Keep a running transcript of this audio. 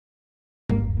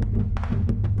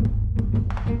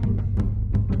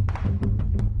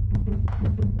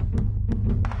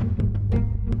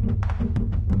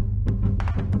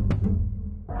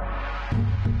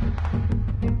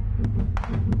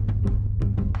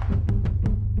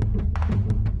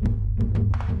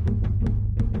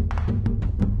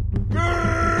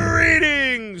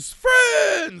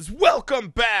Welcome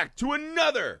back to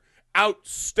another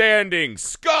outstanding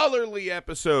scholarly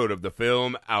episode of the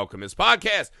Film Alchemist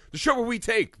Podcast, the show where we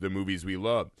take the movies we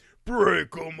love,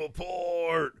 break them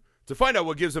apart to find out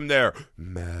what gives them their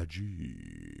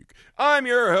magic. I'm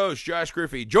your host, Josh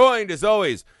Griffey, joined as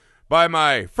always by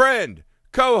my friend,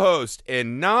 co-host,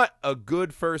 and not a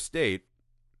good first date.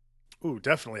 Ooh,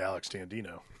 definitely Alex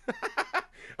Dandino.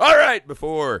 All right,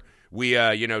 before we,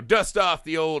 dust off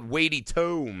the old weighty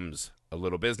tomes, a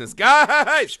little business.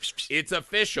 Guys, it's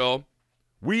official.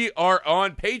 We are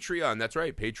on Patreon. That's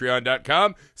right,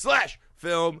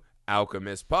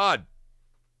 patreon.com/filmalchemistpod.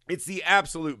 It's the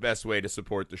absolute best way to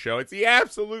support the show. It's the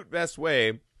absolute best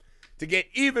way to get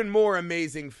even more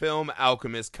amazing Film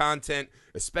Alchemist content,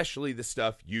 especially the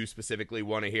stuff you specifically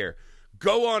want to hear.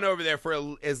 Go on over there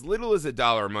for as little as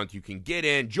 $1 a month. You can get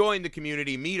in, join the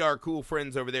community, meet our cool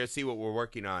friends over there, see what we're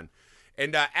working on.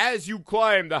 And as you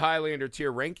climb the Highlander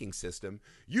tier ranking system,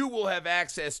 you will have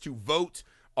access to vote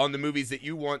on the movies that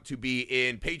you want to be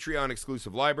in Patreon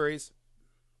exclusive libraries.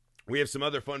 We have some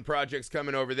other fun projects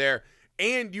coming over there.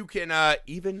 And you can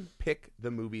even pick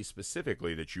the movie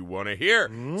specifically that you want to hear.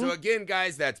 So again,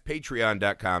 guys, that's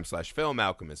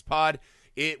patreon.com/filmalchemistpod.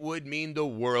 It would mean the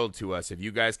world to us if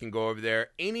you guys can go over there.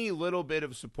 Any little bit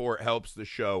of support helps the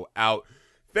show out.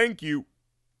 Thank you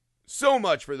so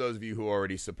much for those of you who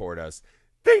already support us.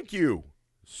 Thank you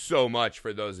so much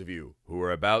for those of you who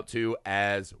are about to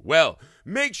as well.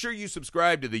 Make sure you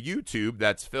subscribe to the YouTube.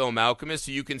 That's Film Alchemist,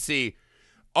 so you can see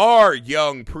our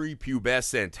young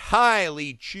prepubescent,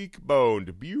 highly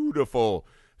cheekboned, beautiful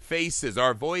faces.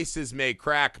 Our voices may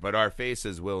crack, but our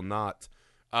faces will not.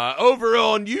 Over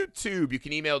on YouTube, you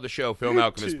can email the show,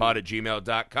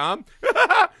 filmalchemistpod@gmail.com.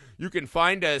 You can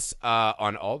find us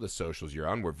on all the socials you're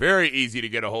on. We're very easy to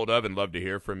get a hold of and love to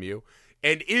hear from you.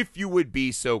 And if you would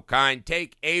be so kind,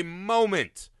 take a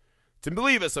moment to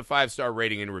leave us a 5-star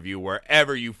rating and review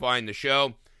wherever you find the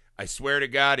show. I swear to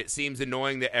God, it seems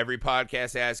annoying that every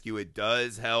podcast asks you. It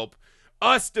does help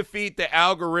us defeat the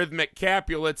algorithmic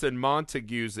Capulets and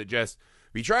Montagues that just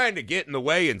be trying to get in the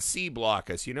way and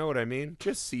C-block us. You know what I mean?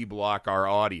 Just C-block our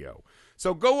audio.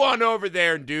 So go on over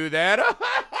there and do that.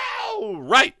 All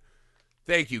right.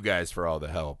 Thank you guys for all the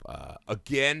help.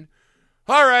 Again.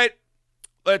 All right.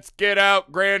 Let's get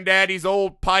out Granddaddy's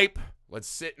old pipe. Let's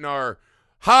sit in our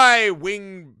high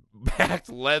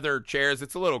wing-backed leather chairs.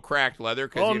 It's a little cracked leather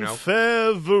because,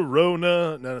 Fair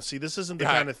Verona. No, see, this isn't the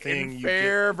kind of thing you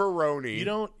Fair Verona. You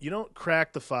don't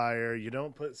crack the fire. You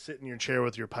don't sit in your chair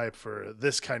with your pipe for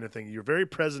this kind of thing. You're very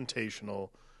presentational.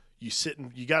 You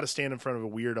got to stand in front of a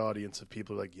weird audience of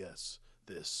people like, yes,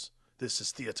 this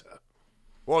is theater.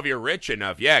 Well, if you're rich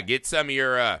enough, yeah, get some of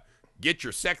your get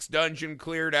your sex dungeon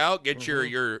cleared out. Get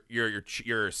your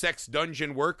sex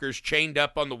dungeon workers chained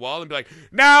up on the wall and be like,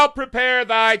 now prepare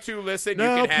thy to listen.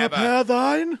 Now you can have prepare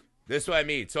thine. This is what I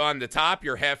mean. So on the top,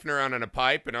 your Hefner on a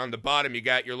pipe, and on the bottom, you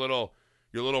got your little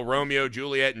Romeo,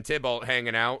 Juliet, and Tybalt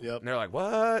hanging out. Yep. And they're like,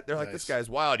 what? They're like, Nice. this guy's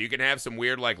wild. You can have some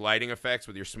weird like lighting effects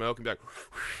with your smoke and be like,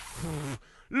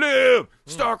 Lube,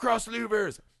 star-crossed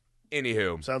lubers.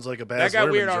 Anywho. Sounds like a Baz That got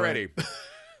Luhrmann weird joint. already.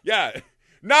 Yeah.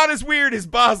 Not as weird as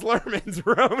Baz Luhrmann's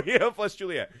Romeo plus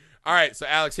Juliet. All right, so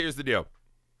Alex, here's the deal.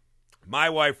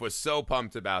 My wife was so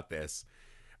pumped about this.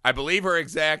 I believe her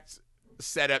exact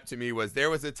setup to me was, there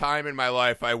was a time in my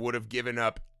life I would have given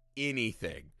up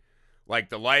anything. Like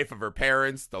the life of her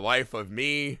parents, the life of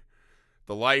me,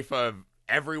 the life of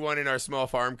everyone in our small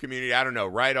farm community. I don't know,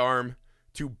 right arm,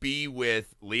 to be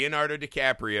with Leonardo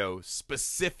DiCaprio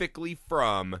specifically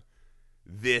from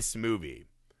this movie.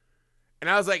 And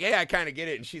I was like, hey, I kind of get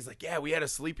it. And she's like, yeah, we had a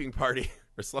sleeping party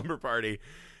or slumber party.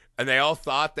 And they all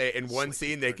thought that in one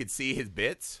scene they could see his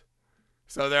bits.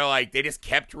 So they're like, they just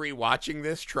kept rewatching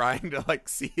this, trying to like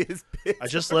see his bits. I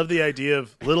just love the idea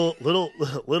of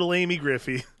little Amy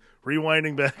Griffey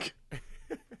rewinding back.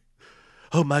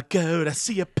 Oh my God, I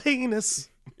see a penis.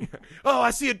 Oh,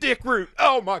 I see a dick root.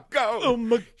 Oh my God. Oh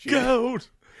my God.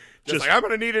 Just like, I'm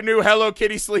gonna need a new Hello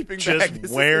Kitty sleeping bag.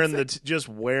 Just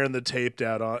wearing the tape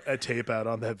out on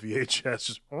that VHS.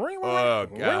 Just oh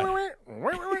God.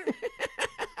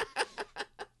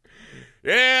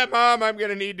 Yeah, Mom, I'm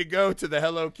gonna need to go to the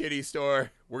Hello Kitty store.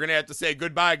 We're gonna have to say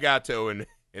goodbye, Gato, in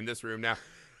this room now.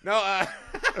 No,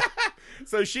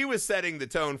 so she was setting the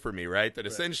tone for me, right? That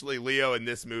essentially Leo in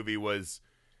this movie was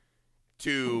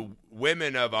to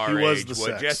women of our age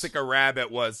what Jessica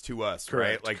Rabbit was to us,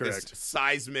 correct, right? Like correct. This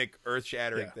seismic,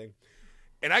 earth-shattering thing.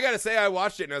 And I got to say, I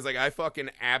watched it, and I was like, I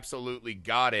fucking absolutely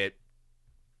got it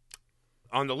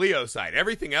on the Leo side.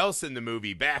 Everything else in the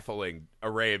movie, baffling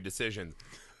array of decisions.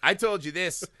 I told you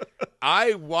this.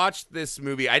 I watched this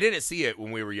movie. I didn't see it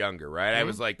when we were younger, right? I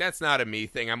was like, that's not a me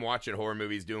thing. I'm watching horror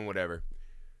movies, doing whatever.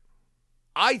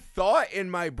 I thought in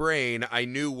my brain I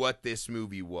knew what this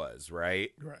movie was,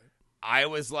 right? Right. I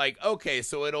was like, okay,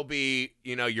 so it'll be,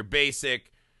 your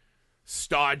basic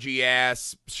stodgy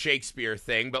ass Shakespeare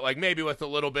thing, but like maybe with a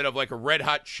little bit of like a Red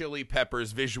Hot Chili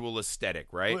Peppers visual aesthetic,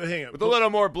 right? Well, hang on. With a little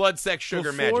more blood, sex,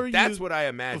 sugar, magic. That's what I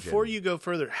imagine. Before you go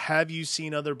further, have you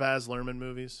seen other Baz Luhrmann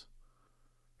movies?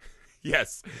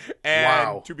 Yes. And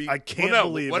wow. To be, I can't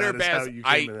believe what that are is Baz? how you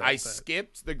came to that I fact.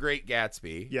 skipped The Great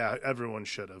Gatsby. Yeah, everyone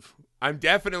should have. I'm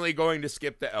definitely going to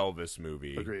skip the Elvis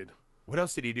movie. Agreed. What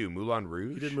else did he do? Moulin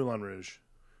Rouge? He did Moulin Rouge.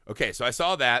 Okay, so I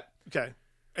saw that. Okay.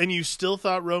 And you still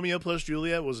thought Romeo plus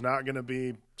Juliet was not going to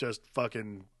be just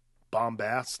fucking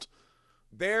bombast?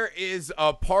 There is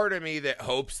a part of me that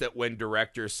hopes that when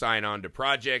directors sign on to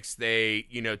projects, they,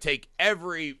 take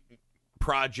every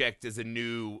project as a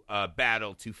new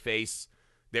battle to face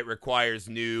that requires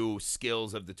new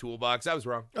skills of the toolbox. I was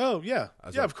wrong. Oh, yeah.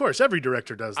 Yeah, wrong. of course. Every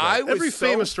director does that. I was Every so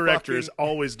famous director has fucking-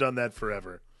 always done that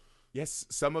forever. Yes,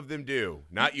 some of them do.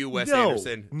 Not you, Wes No,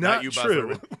 Anderson. not you, Baz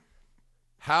true. Luhrmann.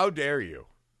 How dare you?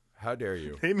 How dare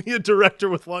you? Name me a director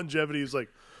with longevity who's like,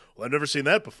 well, I've never seen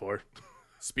that before.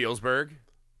 Spielberg.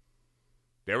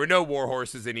 There were no war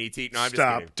horses in E.T. No, I'm Stop.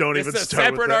 just kidding. Don't This even is a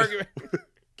start with separate that. argument.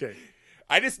 Okay.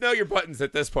 I just know your buttons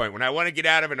at this point. When I want to get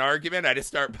out of an argument, I just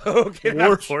start poking.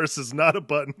 War out. Horse is not a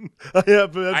button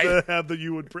I have that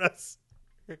you would press.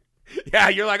 Yeah,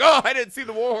 you're like, oh, I didn't see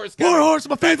the war horse coming. War Horse is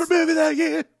my favorite movie that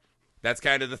year. That's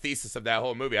kind of the thesis of that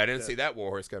whole movie. I didn't see that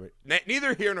war horse coming.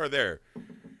 Neither here nor there.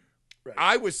 Right.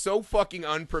 I was so fucking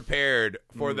unprepared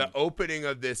for the opening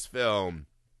of this film,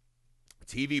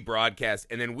 TV broadcast,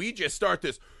 and then we just start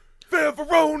this,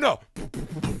 Verona!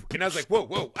 And I was like, whoa,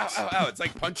 ow, ow, ow. It's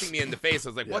like punching me in the face. I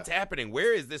was like, what's happening?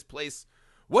 Where is this place?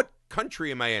 What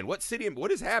country am I in? What city?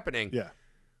 What is happening? Yeah.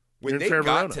 When You're they in Fair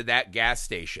got Verona. to that gas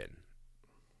station,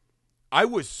 I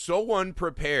was so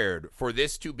unprepared for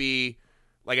this to be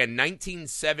like a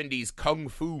 1970s kung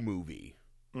fu movie.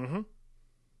 Mm-hmm.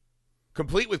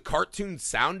 Complete with cartoon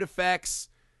sound effects.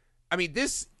 I mean,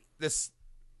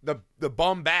 the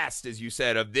bombast, as you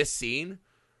said, of this scene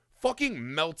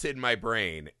fucking melted my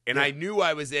brain. And I knew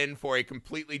I was in for a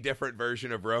completely different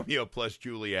version of Romeo plus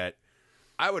Juliet.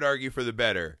 I would argue for the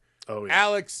better. Oh, yeah.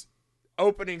 Alex,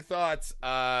 opening thoughts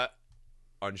on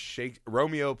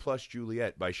Romeo plus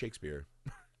Juliet by Shakespeare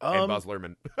and Baz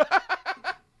Luhrmann.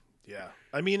 Yeah.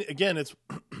 I mean, again, it's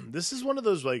this is one of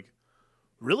those like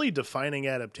really defining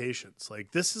adaptations.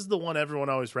 Like this is the one everyone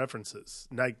always references.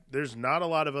 Like there's not a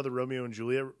lot of other Romeo and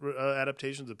Juliet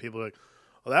adaptations that people are like,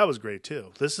 "Oh, that was great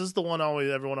too." This is the one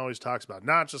everyone always talks about.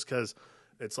 Not just because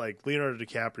it's like Leonardo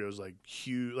DiCaprio's like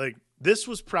huge. Like this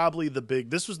was probably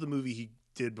this was the movie he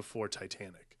did before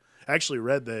Titanic. I actually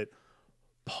read that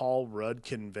Paul Rudd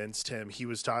convinced him. He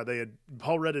was taught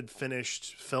Paul Rudd had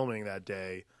finished filming that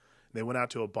day. They went out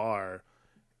to a bar,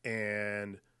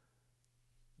 and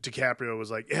DiCaprio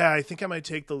was like, "Yeah, I think I might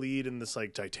take the lead in this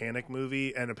like Titanic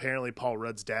movie." And apparently, Paul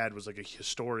Rudd's dad was like a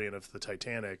historian of the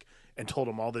Titanic and told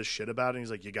him all this shit about it. And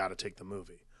he's like, "You got to take the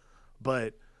movie."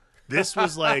 But this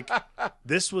was like,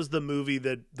 this was the movie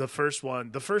that the first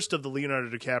of the Leonardo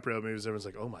DiCaprio movies. Everyone's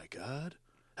like, "Oh my god,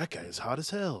 that guy is hot as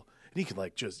hell," and he can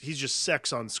like he's just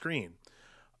sex on screen.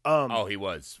 Oh, he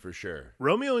was, for sure.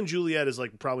 Romeo and Juliet is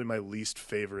like probably my least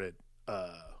favorite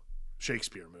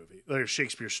Shakespeare movie, or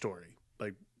Shakespeare story,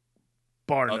 like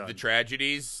bar none. Of the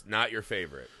tragedies, not your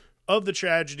favorite. Of the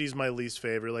tragedies, my least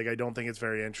favorite. Like I don't think it's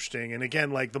very interesting. And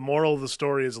again, like the moral of the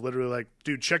story is literally like,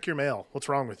 dude, check your mail. What's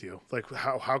wrong with you? Like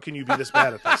how can you be this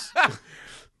bad at this?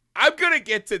 I'm going to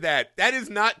get to that. That is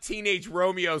not Teenage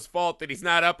Romeo's fault that he's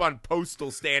not up on postal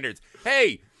standards.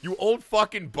 Hey, you old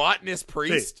fucking botanist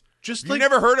priest. Hey, just you like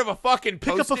never heard of a fucking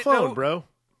pick Post-it up a phone, note? bro.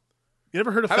 You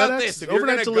never heard of How FedEx? about this? If you're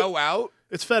going to go out,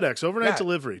 it's FedEx overnight Yeah.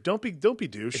 delivery. Don't be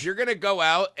douche. if you're going to go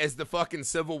out as the fucking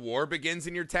Civil War begins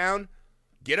in your town,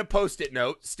 get a Post-it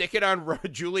note, stick it on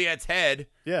Juliet's head.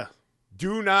 Yeah.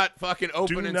 Do not fucking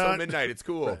open until not- midnight. It's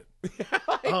cool.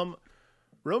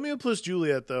 Romeo plus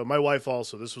Juliet, though, my wife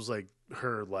also. This was like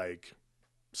her like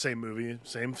same movie,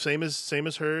 same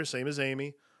as her, same as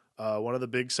Amy. One of the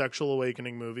big sexual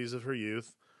awakening movies of her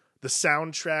youth. The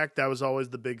soundtrack, that was always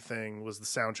the big thing. Was the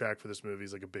soundtrack for this movie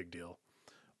is like a big deal.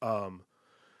 But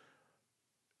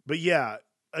yeah,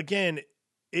 again,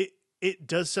 it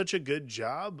does such a good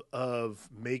job of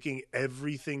making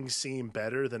everything seem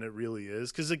better than it really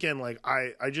is. Because again, like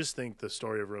I just think the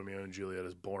story of Romeo and Juliet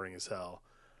is boring as hell.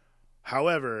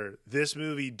 However, this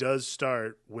movie does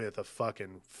start with a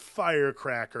fucking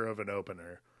firecracker of an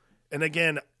opener. And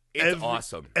again, It's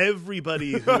awesome.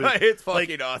 Everybody who it's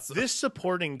fucking awesome. This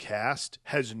supporting cast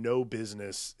has no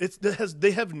business.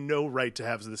 They have no right to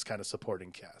have this kind of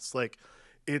supporting cast. Like,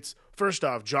 it's first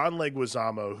off John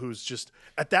Leguizamo, who's just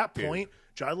at that point.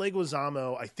 John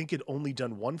Leguizamo, I think, had only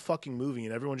done one fucking movie,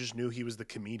 and everyone just knew he was the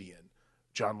comedian.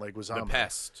 John Leguizamo, the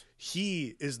Pest.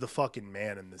 He is the fucking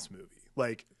man in this movie.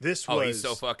 Like, this was. Oh, he's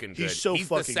so fucking good. He's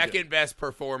the second best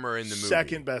performer in the movie.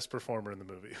 Second best performer in the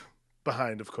movie.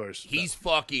 Behind, of course. He's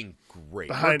fucking great.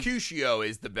 Mercutio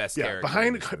is the best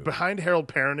character. Behind Harold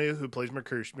Perrineau, who plays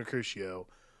Mercutio.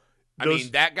 I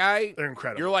mean, that guy, they're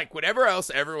incredible. You're like, whatever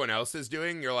else everyone else is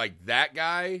doing, you're like, that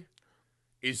guy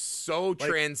is so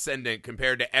transcendent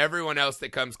compared to everyone else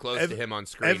that comes close to him on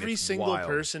screen. Every single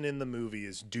person in the movie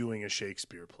is doing a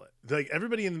Shakespeare play. Like,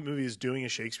 everybody in the movie is doing a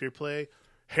Shakespeare play.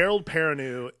 Harold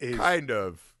Perrineau is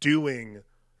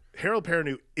Harold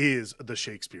Perrineau is the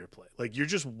Shakespeare play. Like, you're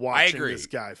just watching this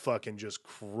guy fucking just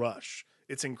crush.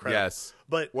 It's incredible. Yes.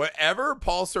 But whatever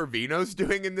Paul Sorvino's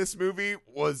doing in this movie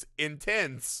was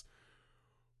intense,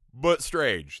 but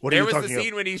strange. There was the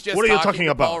scene when he's just talking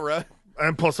about Paul Rudd.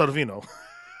 I'm Paul Sorvino.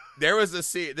 There was a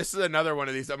scene. This is another one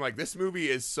of these. I'm like, this movie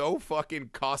is so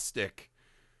fucking caustic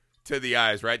to the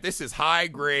eyes, right? This is high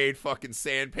grade fucking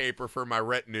sandpaper for my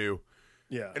retinue.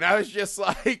 Yeah. And I was just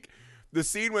like, the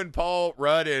scene when Paul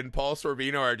Rudd and Paul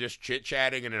Sorvino are just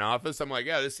chit-chatting in an office, I'm like,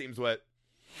 yeah, this seems what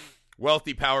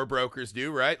wealthy power brokers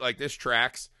do, right? Like, this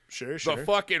tracks. Sure. The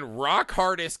fucking rock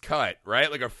hardest cut, right?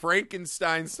 Like a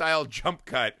Frankenstein-style jump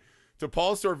cut to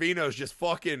Paul Sorvino's just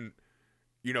fucking,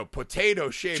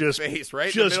 potato-shaped face,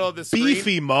 right? In the middle of the screen.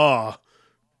 Beefy maw.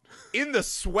 In the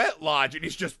sweat lodge, and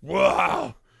he's just,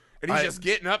 wow. And he's just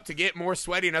getting up to get more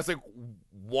sweaty, and I was like,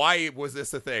 why was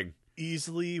this a thing?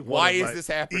 Why is this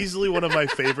happening? Easily one of my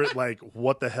favorite,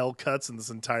 what the hell cuts in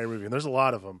this entire movie. And there's a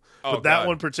lot of them. But that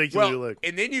one particularly,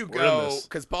 and then you go,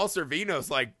 because Paul Sorvino's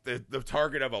like the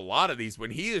target of a lot of these, when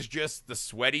he is just the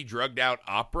sweaty, drugged out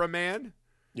opera man.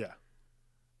 Yeah.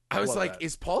 I was like,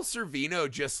 is Paul Sorvino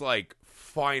just like,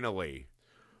 finally,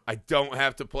 I don't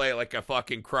have to play like a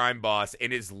fucking crime boss,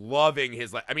 and is loving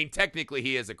his life. I mean, technically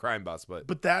he is a crime boss,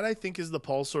 but that I think is the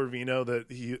Paul Sorvino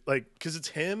that he because it's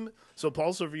him. So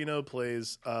Paul Sorvino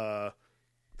plays the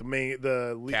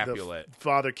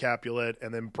Father Capulet,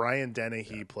 and then Brian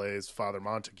Dennehy plays Father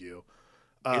Montague.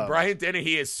 And Brian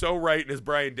Dennehy is so right in his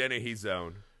Brian Dennehy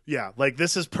zone. Yeah, like,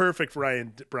 this is perfect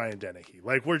Brian Dennehy.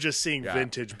 Like, we're just seeing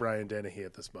vintage Brian Dennehy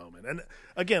at this moment. And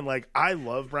again, like, I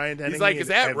love Brian Dennehy. He's like, is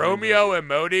that Romeo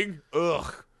emoting?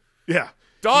 Ugh. Yeah.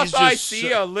 Doth I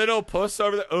see a little puss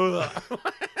over there? Ugh.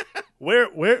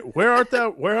 Where art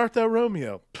thou,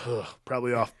 Romeo?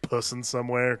 Probably off pussing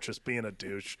somewhere, just being a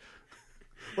douche.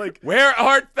 Like, where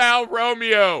art thou,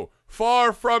 Romeo?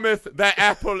 Far frometh the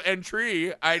apple and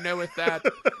tree. I knoweth that.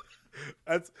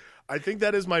 I think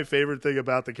that is my favorite thing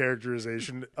about the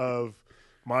characterization of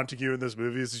Montague in this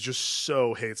movie is he just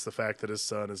so hates the fact that his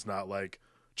son is not like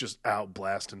just out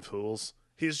blasting fools.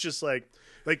 He's just like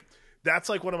that's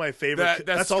like one of my favorite.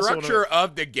 The structure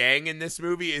of the gang in this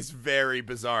movie is very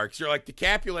bizarre. Because you're like, the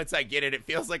Capulets, I get it. It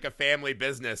feels like a family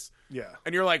business. Yeah.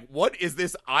 And you're like, what is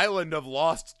this island of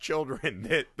lost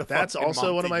children? That's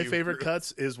also one of my favorite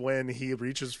cuts is when he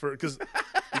reaches for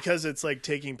because it's like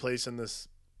taking place in this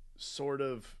sort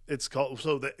of, it's called,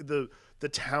 so the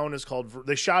town is called,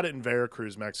 they shot it in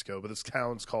Veracruz, Mexico, but this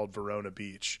town's called Verona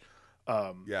Beach.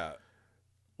 Yeah.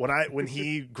 When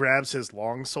he grabs his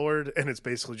longsword, and it's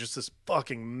basically just this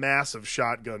fucking massive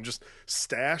shotgun just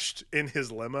stashed in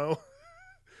his limo,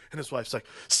 and his wife's like,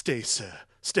 "Stay, sir,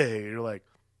 stay." You're like,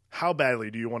 how badly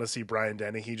do you want to see Brian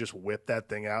Dennehy just whip that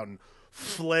thing out and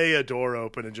flay a door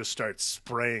open and just start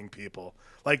spraying people?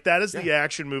 Like, that is the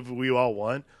action movie we all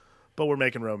want, but we're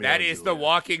making Romeo. That is the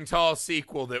Walking Tall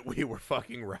sequel that we were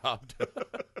fucking robbed.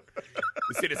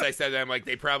 As soon as I said that, I'm like,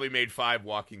 they probably made 5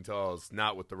 Walking Talls,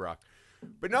 not with The Rock.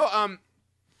 But no,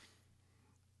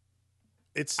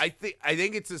 it's. I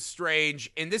think it's a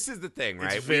strange, and this is the thing,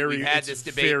 right? We've had this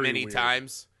debate many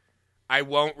times. I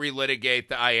won't relitigate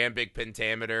the iambic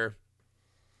pentameter.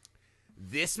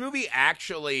 This movie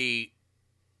actually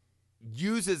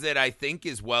uses it, I think,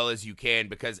 as well as you can,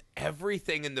 because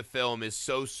everything in the film is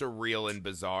so surreal and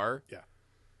bizarre. Yeah.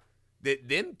 That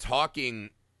them talking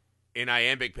in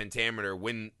iambic pentameter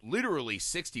when literally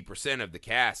 60% of the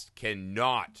cast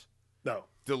cannot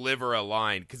deliver a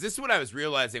line. Because this is what I was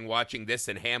realizing watching this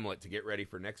and Hamlet to get ready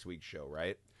for next week's show,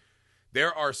 right?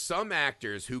 There are some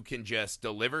actors who can just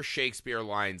deliver Shakespeare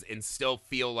lines and still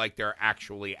feel like they're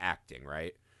actually acting,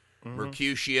 right? Mm-hmm.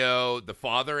 Mercutio, the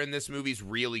father in this movie, is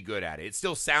really good at it. It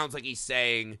still sounds like he's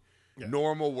saying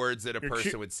normal words that a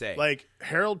person would say. Like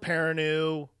Harold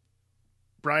Perrineau,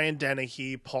 Brian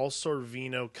Dennehy, Paul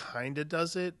Sorvino kind of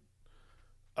does it.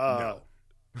 No.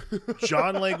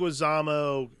 John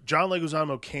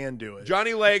Leguizamo can do it.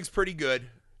 Johnny Leg's pretty good.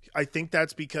 I think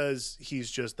that's because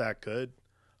he's just that good.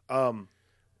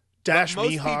 Dash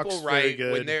Most Mihawk's people, very right,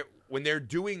 good. when they're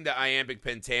doing the iambic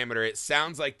pentameter, it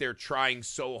sounds like they're trying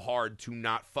so hard to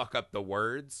not fuck up the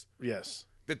words Yes.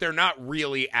 that they're not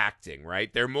really acting,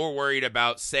 right? They're more worried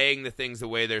about saying the things the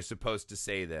way they're supposed to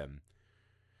say them.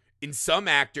 In some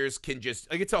actors can just,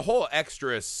 like, it's a whole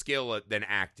extra skill than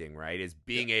acting, right? Is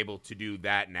being able to do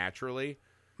that naturally.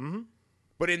 Mm-hmm.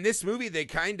 But in this movie, they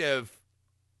kind of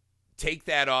take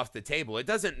that off the table. It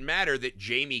doesn't matter that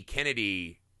Jamie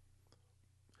Kennedy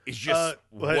is just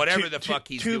whatever the fuck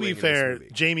he's doing. To be in fair, this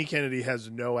movie. Jamie Kennedy has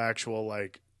no actual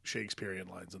like Shakespearean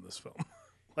lines in this film.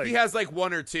 Like, He has like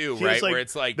one or two, he right? has, like, where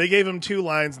it's like they gave him 2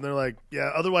 lines and they're like,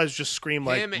 yeah, otherwise just scream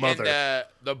like him mother. and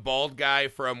the bald guy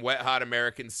from Wet Hot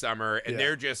American Summer, and Yeah.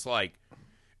 they're just like,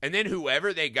 and then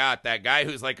whoever they got, that guy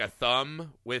who's like a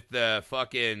thumb with the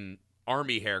fucking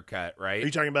army haircut, right? Are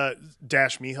you talking about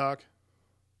Dash Mihawk?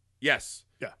 Yes.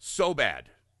 Yeah. So bad.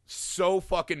 So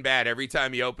fucking bad. Every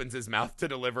time he opens his mouth to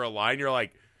deliver a line, you're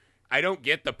like, I don't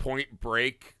get the Point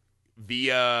Break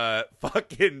via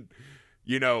fucking,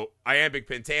 iambic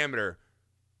pentameter.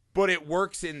 But it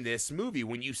works in this movie.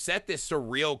 When you set this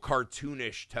surreal,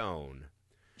 cartoonish tone,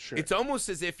 Sure. it's almost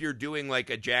as if you're doing like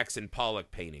a Jackson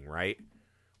Pollock painting, right?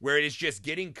 Where it is just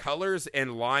getting colors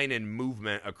and line and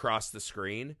movement across the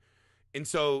screen. And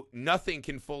so nothing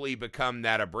can fully become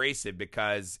that abrasive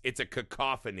because it's a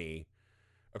cacophony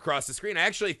across the screen. I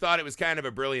actually thought it was kind of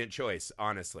a brilliant choice,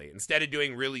 honestly, instead of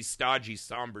doing really stodgy,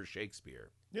 somber Shakespeare.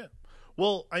 Yeah.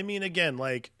 Well, I mean, again,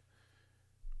 like,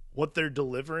 what they're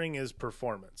delivering is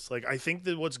performance. Like, I think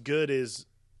that what's good is,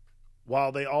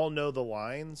 while they all know the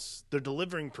lines, they're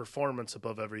delivering performance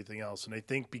above everything else. And I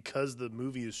think because the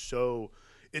movie is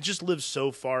it just lives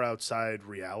so far outside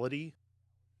reality.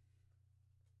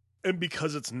 And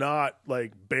because it's not,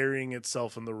 like, burying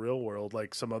itself in the real world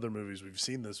like some other movies we've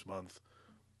seen this month,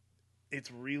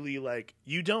 it's really, like,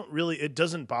 it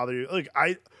doesn't bother you. Like,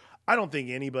 I don't think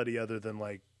anybody other than,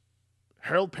 like,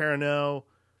 Harold Perrineau,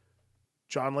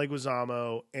 John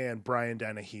Leguizamo, and Brian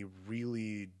Dennehy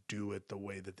really do it the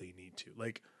way that they need to.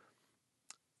 Like,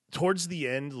 towards the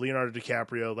end, Leonardo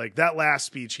DiCaprio, like, that last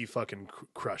speech he fucking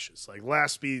crushes. Like,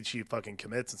 last speech he fucking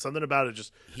commits, and something about it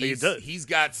just He's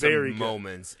got some very good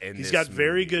moments in he's this got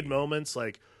very movie. good moments,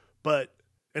 like, but,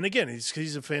 and again,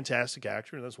 he's a fantastic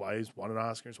actor, and that's why he's won an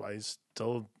Oscar, that's why he's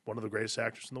still one of the greatest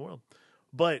actors in the world.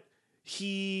 But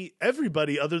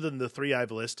everybody other than the 3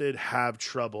 I've listed have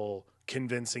trouble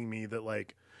convincing me that,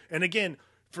 like, and again,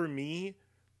 for me,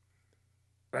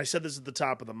 I said this at the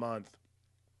top of the month,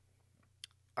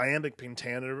 iambic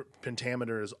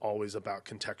pentameter is always about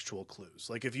contextual clues.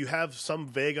 Like, if you have some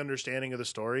vague understanding of the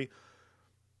story,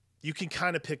 you can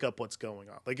kind of pick up what's going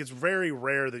on. Like, it's very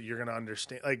rare that you're going to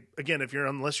understand. Like, again,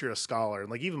 unless you're a scholar,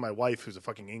 and like even my wife, who's a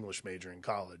fucking English major in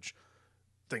college,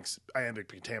 thinks iambic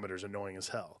pentameter is annoying as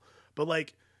hell. But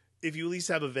like, if you at least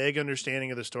have a vague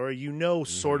understanding of the story,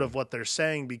 sort of what they're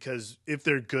saying, because if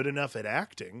they're good enough at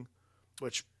acting,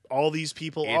 which all these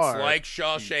people are. It's like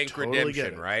Shawshank totally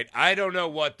Redemption, right? I don't know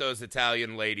what those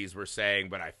Italian ladies were saying,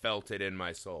 but I felt it in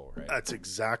my soul, right? That's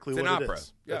exactly It's what an it opera.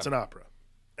 is. Yeah. It's an opera.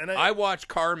 And I watched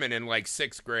Carmen in like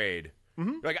 6th grade.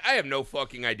 Mhm. Like, I have no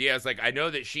fucking idea. I was like, I know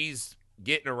that she's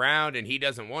getting around and he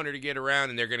doesn't want her to get around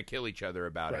and they're going to kill each other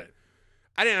about Right. it.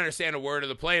 I didn't understand a word of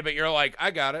the play, but you're like,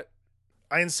 I got it.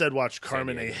 I instead watched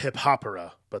Carmen, a Diego. hip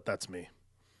opera, but that's me.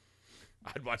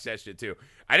 I'd watch that shit too.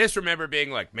 I just remember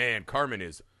being like, man, Carmen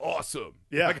is awesome.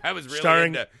 Yeah. Like, I was really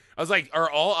Starring- into. I was like, are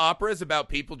all operas about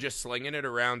people just slinging it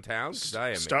around town? 'Cause I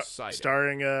am excited.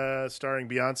 Starring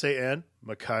Beyonce and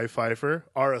Mekhi Phifer,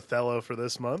 our Othello for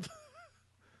this month.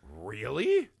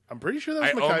 Really? I'm pretty sure that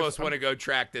I was Mekhi. almost want to go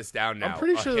track this down now. I'm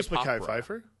pretty A sure that's hip Mekhi opera.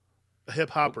 Phifer. A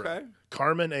hip opera. Okay.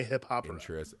 Carmen, a hip opera.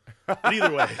 Interesting. But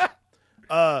either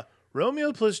way,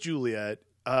 Romeo plus Juliet.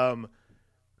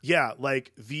 Yeah,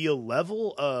 like the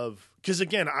level of, because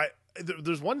again,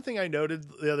 there's one thing I noted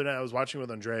the other night. I was watching with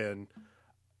Andrea,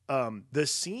 and the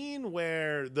scene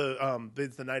where it's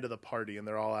the night of the party and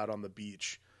they're all out on the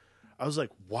beach. I was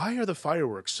like, why are the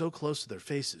fireworks so close to their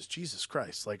faces? Jesus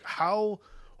Christ! Like how?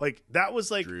 Like that was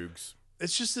like Droogs.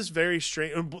 it's just this very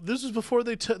strange. This was before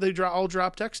they all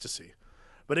dropped ecstasy.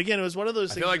 But again, it was one of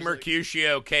those I things. feel like where,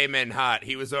 Mercutio came in hot.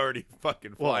 He was already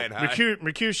fucking flying high.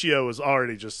 Mercutio was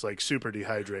already just like super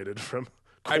dehydrated from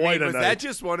I quite mean, a was night. that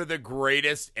just one of the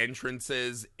greatest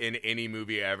entrances in any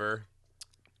movie ever?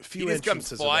 Few He just comes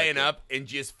entrances of that flying game. up and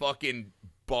just fucking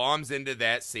bombs into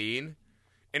that scene.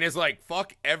 and is like,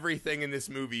 fuck everything in this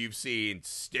movie you've seen.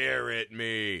 Stare at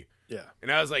me. Yeah.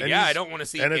 And I was like, And I don't want to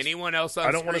see and anyone else on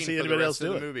I don't want to see for anybody the else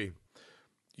rest do of the it. movie.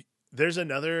 There's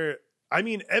another. I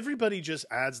mean, everybody just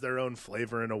adds their own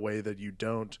flavor in a way that you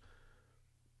don't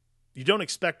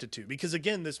expect it to. Because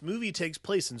again, this movie takes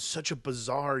place in such a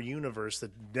bizarre universe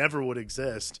that never would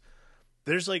exist.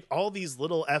 There's like all these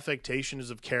little affectations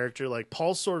of character, like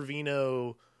Paul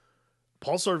Sorvino.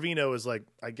 Paul Sorvino is like,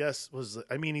 I guess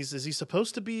is he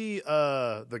supposed to be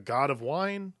the god of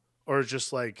wine, or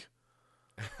just like,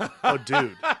 oh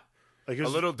dude, like it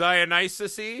was a little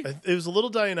Dionysus-y? It was a little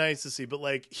Dionysus-y, but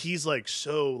like he's like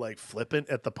so like flippant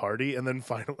at the party, and then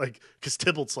finally like because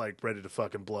Tybalt's like ready to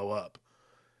fucking blow up,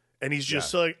 and he's just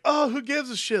so like, oh, who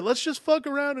gives a shit? Let's just fuck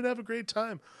around and have a great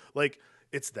time. Like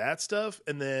it's that stuff,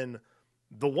 and then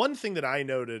the one thing that I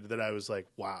noted that I was like,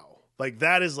 wow, like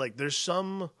that is like there's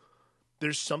something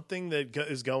that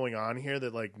is going on here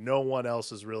that like no one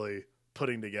else is really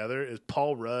putting together. Is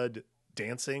Paul Rudd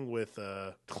dancing with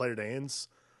Claire Danes?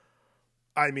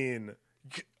 I mean,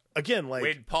 again, like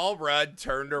when Paul Rudd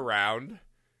turned around,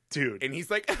 dude, and he's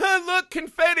like, look,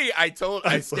 confetti. I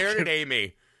stared at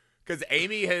Amy, because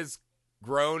Amy has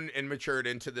grown and matured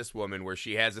into this woman where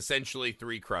she has essentially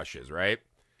 3 crushes, right?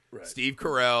 Steve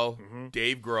Carell,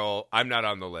 Dave Grohl. I'm not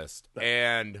on the list. No.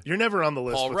 And you're never on the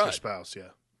list Paul with Rudd. Your spouse, yeah.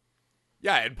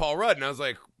 Yeah, and Paul Rudd. And I was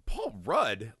like, Paul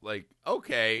Rudd? Like,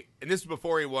 okay. And this is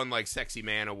before he won, like, Sexy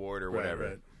Man Award or whatever.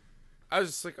 Right. I was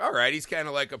just like, all right, he's kind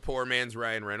of like a poor man's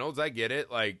Ryan Reynolds. I get it.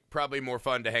 Like, probably more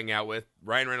fun to hang out with.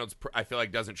 Ryan Reynolds, I feel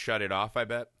like, doesn't shut it off, I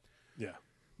bet. Yeah.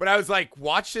 But I was like,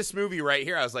 watch this movie right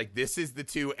here. I was like, this is the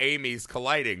 2 Amy's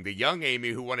colliding. The young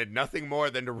Amy who wanted nothing more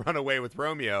than to run away with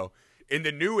Romeo, and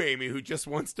the new Amy who just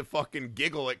wants to fucking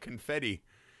giggle at confetti.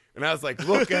 And I was like,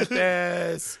 look at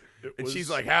this. And she's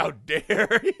like, how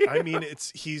dare you? I mean,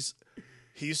 he's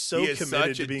so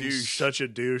committed to being such a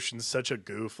douche and such a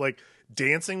goof. Like,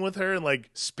 dancing with her and, like,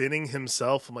 spinning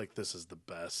himself. I'm like, this is the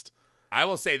best. I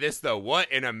will say this, though. What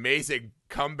an amazing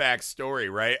comeback story,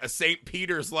 right? A St.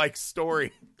 Peter's-like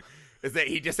story is that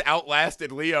he just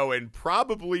outlasted Leo and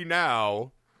probably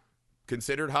now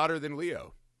considered hotter than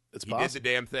Leo. It's he possible. did the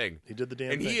damn thing. He did the damn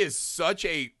thing. And he is such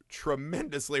a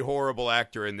tremendously horrible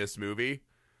actor in this movie.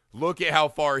 Look at how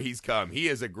far he's come. He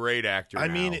is a great actor now. I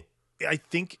mean, I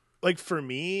think, like, for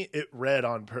me, it read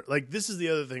on like, this is the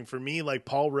other thing. For me, like,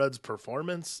 Paul Rudd's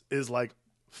performance is, like,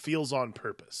 feels on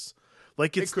purpose.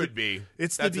 Like, it could be.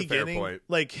 It's That's the beginning. A fair point.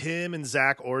 Like, him and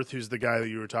Zach Orth, who's the guy that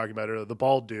you were talking about earlier, the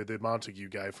bald dude, the Montague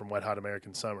guy from Wet Hot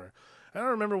American Summer. I don't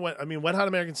remember when. I mean, Wet Hot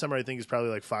American Summer, I think, is probably,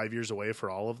 like, 5 years away for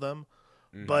all of them.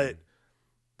 Mm-hmm. But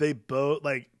they both,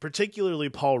 like, particularly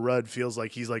Paul Rudd feels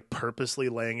like he's, like, purposely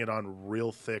laying it on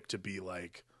real thick to be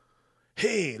like,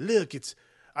 hey, look,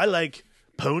 I like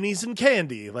ponies and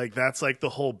candy. Like, that's, like, the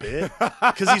whole bit.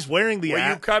 Because he's wearing the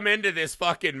you come into this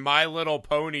fucking My Little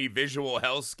Pony visual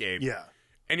hellscape. Yeah.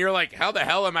 And you're like, how the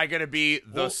hell am I going to be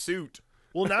the suit?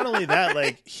 Well, not only that,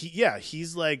 like,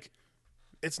 he's like,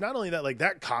 it's not only that, like,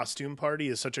 that costume party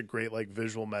is such a great, like,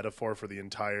 visual metaphor for the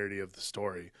entirety of the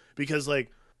story. Because,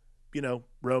 like, you know,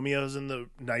 Romeo's in the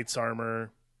knight's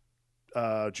armor,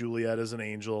 Juliet is an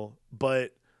angel,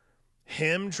 but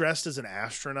him dressed as an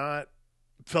astronaut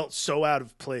felt so out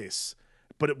of place,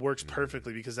 but it works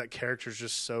perfectly because that character's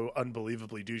just so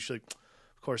unbelievably douchey. Like,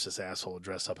 of course this asshole would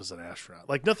dress up as an astronaut.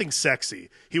 Like, nothing sexy.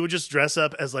 He would just dress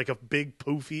up as, like, a big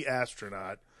poofy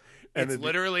astronaut. And it's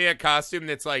literally a costume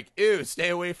that's like, ew, stay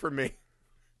away from me.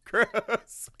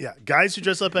 Gross. Yeah, guys who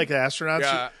dress up like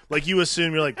astronauts, like, you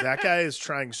assume, you're like, that guy is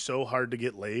trying so hard to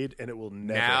get laid, and it will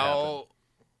never happen.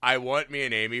 I want me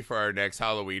and Amy for our next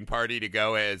Halloween party to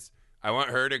go as, I want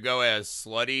her to go as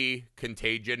slutty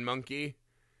Contagion Monkey,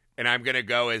 and I'm going to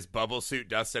go as Bubble Suit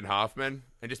Dustin Hoffman,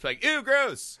 and just be like, ew,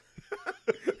 gross.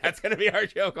 That's going to be our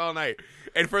joke all night.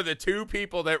 And for the 2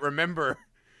 people that remember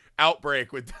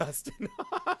Outbreak with Dustin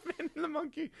Hoffman and the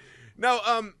monkey.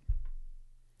 No,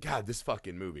 God, this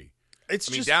fucking movie. It's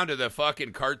just down to the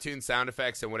fucking cartoon sound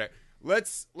effects and whatever.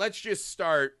 Let's just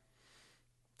start,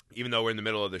 even though we're in the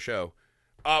middle of the show.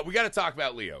 We got to talk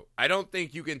about Leo. I don't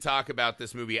think you can talk about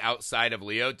this movie outside of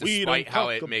Leo, despite how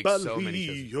it makes so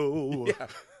many shows.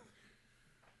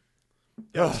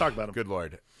 Yeah, let's talk about him. Good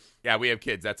Lord. Yeah, we have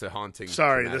kids. That's a haunting.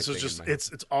 Sorry, this was just it's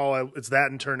that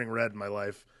and turning red in my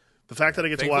life. The fact that I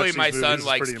get to watch these my movies son is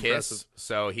likes pretty Kiss, impressive.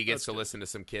 so he gets to listen to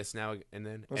some Kiss now and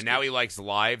then. Now he likes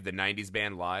Live, the 90s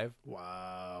band Live.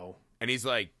 Wow. And he's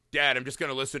like, Dad, I'm just going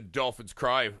to listen to Dolphins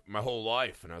Cry my whole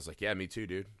life. And I was like, yeah, me too,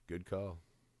 dude. Good call.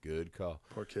 Good call.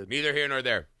 Poor kid. Neither here nor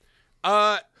there.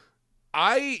 I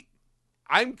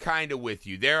I'm kind of with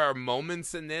you. There are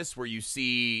moments in this where you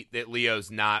see that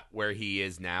Leo's not where he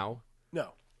is now.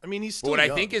 No. I mean, he's But still what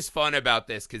young. I think is fun about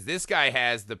this, because this guy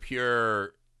has the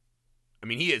pure, I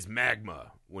mean, he is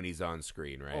magma when he's on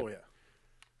screen, right? Oh, yeah.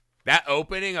 That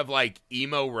opening of, like,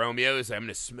 emo Romeo is, I'm going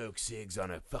to smoke cigs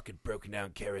on a fucking broken down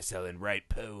carousel and write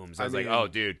poems. I was like, oh,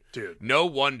 dude. No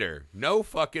wonder. No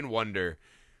fucking wonder.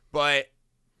 But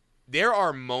there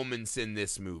are moments in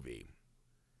this movie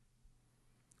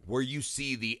where you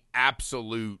see the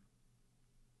absolute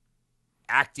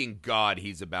acting god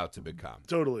he's about to become.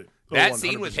 Totally. That 100%.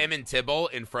 scene with him and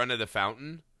Tybalt in front of the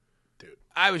fountain, dude,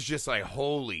 I was just like,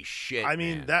 holy shit. I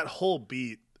mean, man. that whole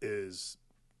beat is.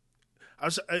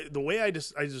 The way I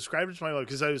described it to my wife,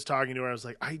 because I was talking to her, I was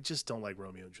like, I just don't like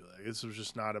Romeo and Juliet. This was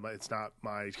just not it's not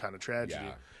my kind of tragedy.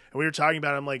 Yeah. And we were talking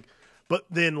about it, I'm like, but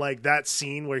then like that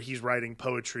scene where he's writing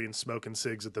poetry and smoking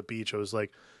cigs at the beach, I was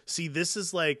like, see, this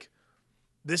is like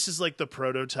the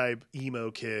prototype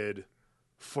emo kid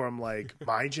from like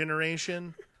my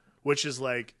generation, which is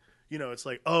like, you know, it's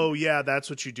like, oh yeah, that's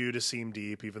what you do to seem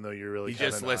deep, even though you're really he's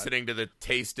just not. Listening to the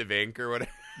Taste of Ink or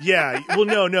whatever. Yeah, well,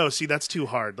 no. See, that's too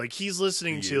hard. Like he's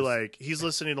listening to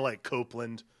like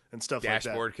Copeland and stuff like that.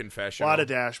 Dashboard Confessional. A lot of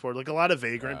Dashboard, like a lot of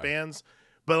Vagrant bands.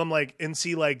 But I'm like, and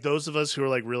see, like those of us who are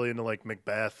like really into like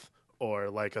Macbeth or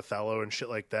like Othello and shit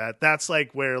like that. That's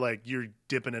like where like you're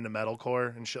dipping into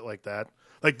metalcore and shit like that.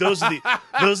 Like those are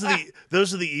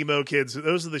the emo kids.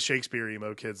 Those are the Shakespeare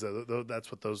emo kids.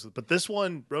 That's what those. But this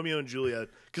one, Romeo and Juliet,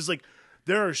 because like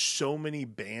there are so many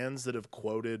bands that have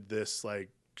quoted this like.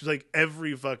 Because like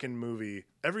every fucking movie,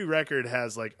 every record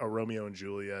has like a Romeo and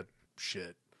Juliet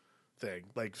shit thing,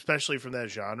 like especially from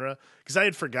that genre. Because I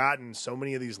had forgotten so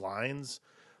many of these lines,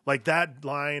 like that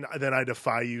line, "Then I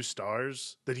defy you,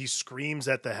 stars," that he screams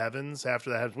at the heavens after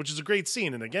that, which is a great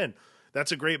scene. And again,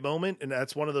 that's a great moment, and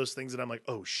that's one of those things that I'm like,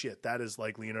 oh shit, that is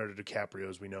like Leonardo DiCaprio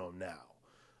as we know him now.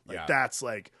 Like that's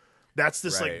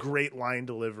this like great line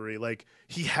delivery. Like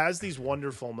he has these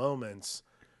wonderful moments.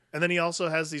 And then he also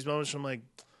has these moments where I'm like,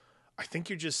 I think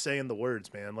you're just saying the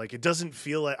words, man. Like it doesn't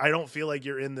feel like I don't feel like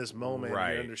you're in this moment.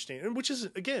 Right. You understand, and which is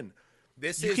again,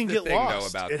 this you is can the get thing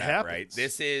lost. though about it that, happens. right?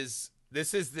 This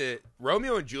is the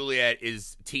Romeo and Juliet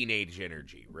is teenage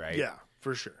energy, right? Yeah,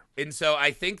 for sure. And so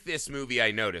I think this movie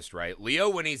I noticed, right? Leo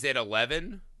when he's at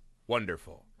 11,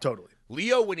 wonderful. Totally.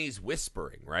 Leo when he's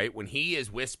whispering, right? When he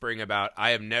is whispering about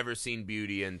I have never seen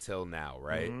beauty until now,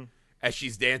 right? Mm-hmm. As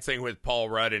she's dancing with Paul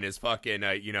Rudd in his fucking,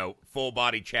 full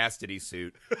body chastity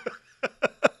suit.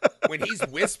 When he's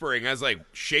whispering, I was like,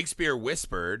 Shakespeare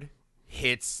whispered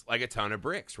hits like a ton of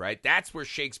bricks, right? That's where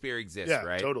Shakespeare exists,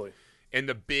 right? Yeah, totally. And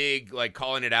the big, like,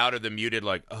 calling it out, or the muted,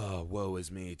 like, oh, woe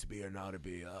is me, to be or not to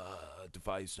be,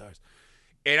 defy you stars.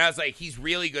 And I was like, he's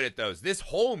really good at those. This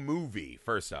whole movie,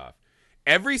 first off,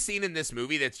 every scene in this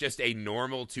movie that's just a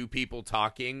normal two people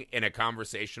talking in a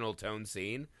conversational tone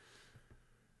scene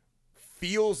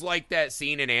feels like that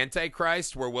scene in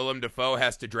Antichrist where Willem Dafoe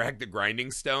has to drag the grinding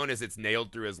stone as it's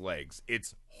nailed through his legs.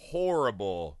 It's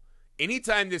horrible.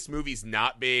 Anytime this movie's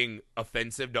not being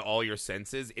offensive to all your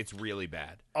senses, it's really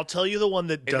bad. I'll tell you the one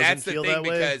that doesn't feel that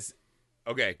way. Because,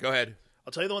 okay, go ahead.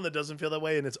 I'll tell you the one that doesn't feel that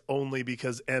way, and it's only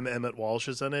because Emmett Walsh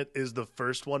is in it, is the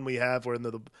first one we have where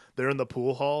they're in the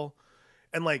pool hall.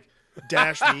 And like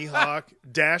Dash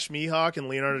Mihawk and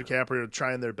Leonardo DiCaprio are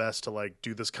trying their best to like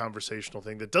do this conversational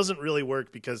thing that doesn't really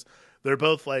work because they're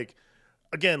both like,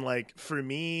 again, like for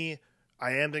me,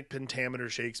 iambic pentameter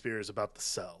Shakespeare is about the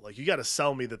sell. Like you got to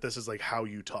sell me that this is like how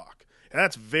you talk, and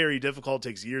that's very difficult. It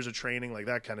takes years of training, like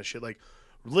that kind of shit. Like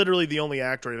literally the only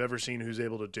actor I've ever seen who's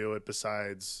able to do it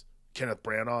besides Kenneth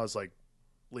Branagh is like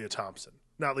Leah Thompson.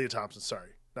 Not Leah Thompson.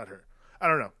 Sorry, not her. I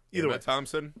don't know. Either way,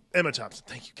 Emma Thompson.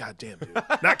 Thank you. God damn, dude.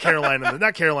 Not Caroline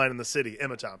in the City.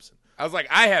 Emma Thompson. I was like,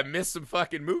 I have missed some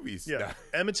fucking movies. Yeah,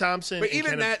 Emma Thompson. But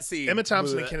even that scene, Emma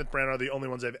Thompson and Kenneth Branagh are the only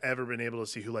ones I've ever been able to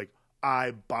see who like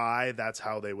I buy. That's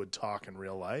how they would talk in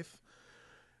real life.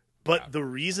 But the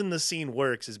reason the scene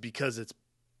works is because it's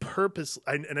purpose,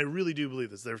 and I really do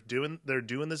believe this. They're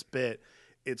doing this bit.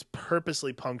 It's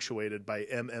purposely punctuated by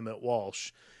Emmett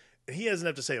Walsh, and he doesn't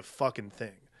have to say a fucking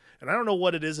thing. And I don't know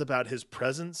what it is about his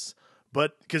presence,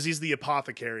 but because he's the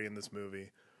apothecary in this movie,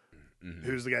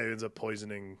 who's the guy who ends up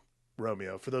poisoning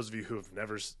Romeo. For those of you who have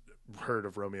never heard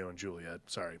of Romeo and Juliet,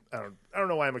 sorry, I don't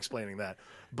know why I'm explaining that,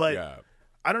 but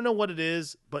I don't know what it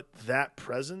is, but that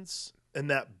presence and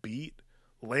that beat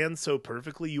lands so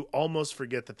perfectly, you almost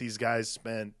forget that these guys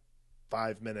spent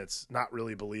 5 minutes not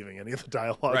really believing any of the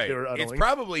dialogue they were uttering. It's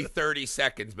probably 30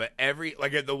 seconds, but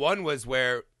the one was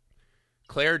where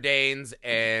Claire Danes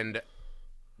and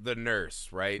the nurse,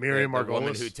 right? Miriam Margolyes, the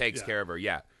woman who takes care of her,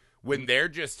 when they're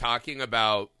just talking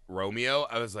about Romeo,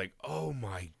 I was like, oh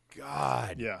my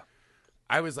God. Yeah.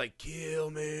 I was like, kill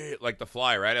me. Like The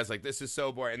Fly, right? I was like, this is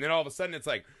so boring. And then all of a sudden it's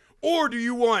like, or do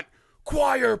you want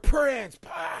choir prince?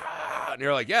 And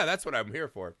you're like, yeah, that's what I'm here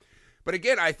for. But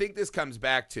again, I think this comes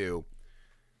back to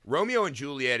Romeo and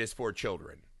Juliet is for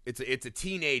children. It's a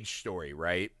teenage story,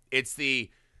 right? It's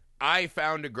I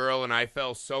found a girl and I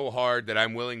fell so hard that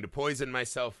I'm willing to poison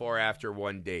myself for after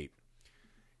one date.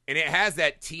 And it has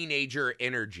that teenager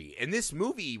energy. And this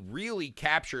movie really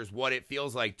captures what it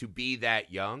feels like to be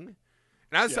that young.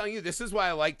 And I was telling you, this is why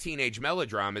I like teenage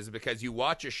melodramas, because you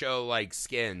watch a show like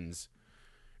Skins,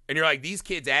 and you're like, these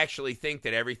kids actually think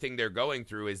that everything they're going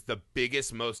through is the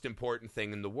biggest, most important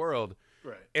thing in the world.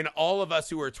 Right. And all of us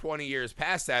who are 20 years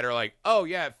past that are like, oh,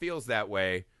 yeah, it feels that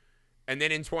way. And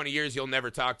then in 20 years, you'll never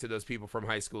talk to those people from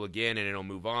high school again, and it'll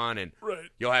move on, and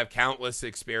you'll have countless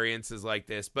experiences like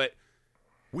this. But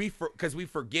because we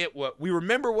forget we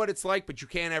remember what it's like, but you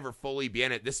can't ever fully be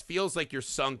in it. This feels like you're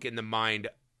sunk in the mind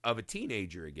of a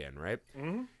teenager again, right?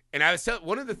 Mm-hmm. And I was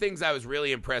one of the things I was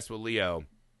really impressed with Leo.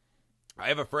 I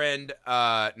have a friend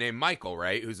named Michael,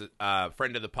 right, who's a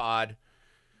friend of the pod.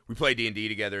 We play D&D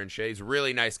together and shit. He's a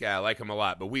really nice guy. I like him a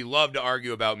lot. But we love to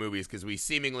argue about movies because we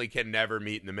seemingly can never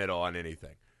meet in the middle on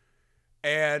anything.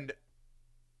 And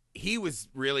he was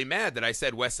really mad that I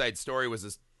said West Side Story was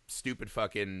a stupid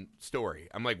fucking story.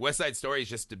 I'm like, West Side Story is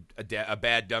just a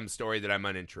bad, dumb story that I'm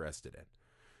uninterested in.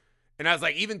 And I was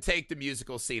like, even take the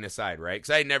musical scene aside, right?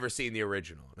 Because I had never seen the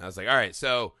original. And I was like, all right,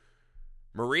 so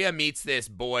Maria meets this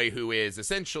boy who is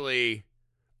essentially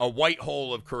a white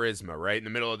hole of charisma, right, in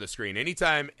the middle of the screen.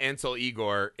 Anytime Ansel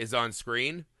Igor is on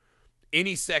screen,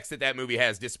 any sex that movie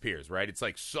has disappears, right? It's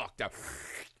like sucked up.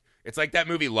 It's like that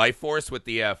movie Life Force with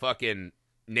the fucking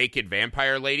naked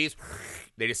vampire ladies.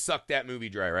 They just sucked that movie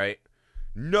dry, right?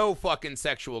 No fucking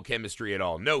sexual chemistry at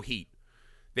all. No heat.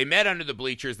 They met under the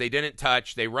bleachers. They didn't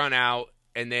touch. They run out.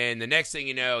 And then the next thing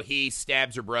you know, he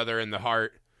stabs her brother in the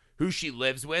heart, who she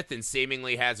lives with and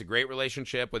seemingly has a great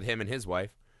relationship with him and his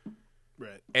wife.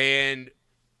 Right. And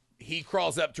he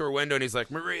crawls up to her window and he's like,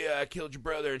 Maria, I killed your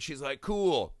brother. And she's like,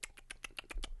 cool.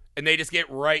 And they just get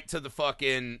right to the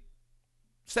fucking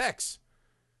sex.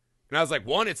 And I was like,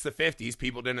 one, it's the 50s.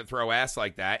 People didn't throw ass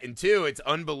like that. And two, it's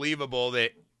unbelievable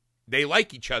that they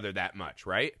like each other that much,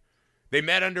 right? They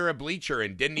met under a bleacher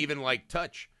and didn't even, like,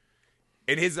 touch.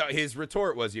 And his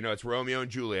retort was, it's Romeo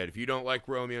and Juliet. If you don't like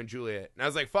Romeo and Juliet. And I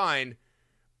was like, fine.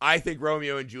 I think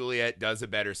Romeo and Juliet does a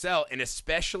better sell. And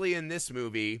especially in this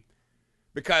movie,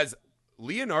 because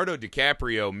Leonardo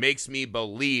DiCaprio makes me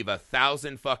believe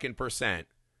 1,000% that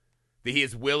he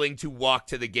is willing to walk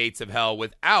to the gates of hell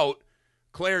without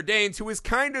Claire Danes, who is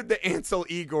kind of the Ansel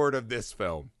Elgort of this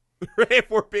film. If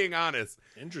we're being honest.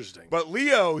 Interesting. But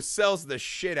Leo sells the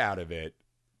shit out of it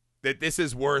that this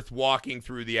is worth walking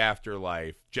through the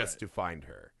afterlife just to find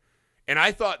her. And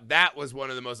I thought that was one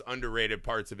of the most underrated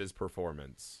parts of his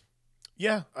performance.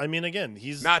 Yeah, I mean, again,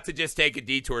 he's... Not to just take a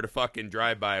detour to fucking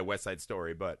drive by a West Side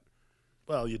Story, but...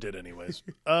 Well, you did anyways.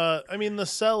 I mean, the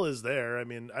sell is there. I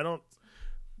mean, I don't...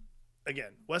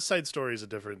 Again, West Side Story is a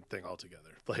different thing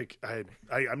altogether. Like,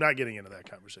 I'm not getting into that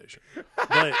conversation.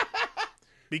 But...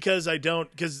 Because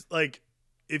like,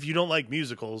 if you don't like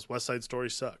musicals, West Side Story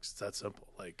sucks. It's that simple.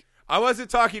 Like, I wasn't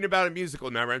talking about a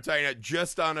musical number. I'm talking about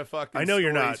just on a fucking I know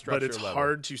you're story not, but it's level.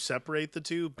 hard to separate the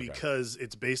two because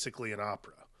it's basically an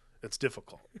opera. It's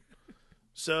difficult.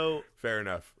 So fair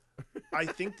enough. I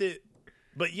think that,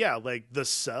 but yeah, like the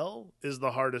sell is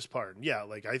the hardest part. Yeah,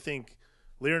 like I think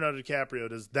Leonardo DiCaprio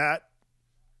does that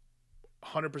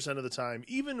 100% of the time,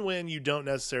 even when you don't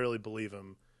necessarily believe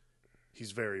him.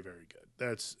 He's very, very good.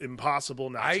 That's impossible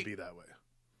not to be that way.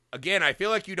 Again, I feel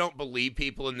like you don't believe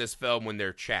people in this film when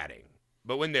they're chatting,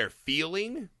 but when they're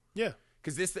feeling, yeah.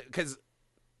 Because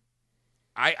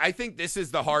I think this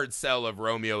is the hard sell of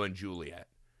Romeo and Juliet,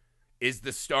 is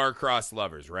the star-crossed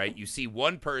lovers, right? You see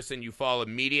one person, you fall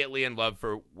immediately in love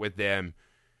with them,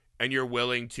 and you're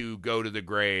willing to go to the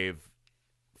grave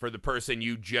for the person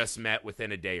you just met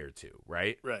within a day or two,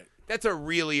 right? Right. That's a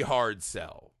really hard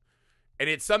sell. And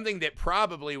it's something that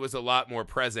probably was a lot more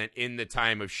present in the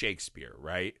time of Shakespeare,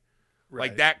 right?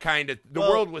 Like that kind of... The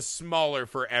world was smaller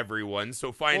for everyone,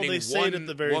 so finding they say it at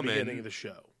the very woman, beginning of the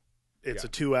show. It's a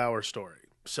 2-hour story.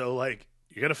 So, like,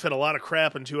 you're going to fit a lot of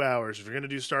crap in 2 hours. If you're going to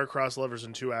do star-crossed lovers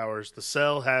in 2 hours, the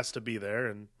sell has to be there,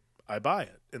 and I buy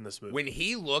it in this movie. When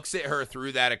he looks at her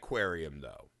through that aquarium,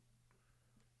 though,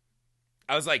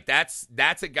 I was like, that's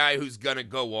a guy who's going to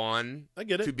go on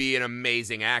to be an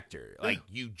amazing actor. Like,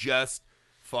 you just...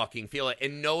 fucking feel it.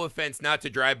 And no offense, not to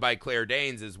drive by Claire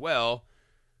Danes as well,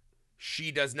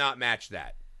 she does not match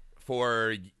that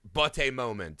for but a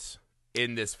moment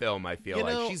in this film. I feel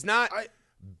like she's not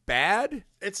bad.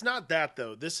 It's not that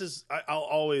though. This is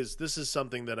this is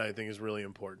something that I think is really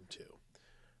important too.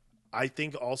 I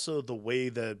think also the way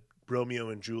that Romeo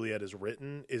and Juliet is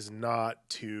written is not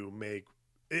to make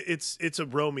it's the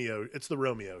Romeo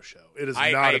show. It is not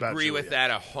about Juliet. I agree with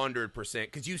that 100%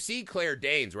 because you see Claire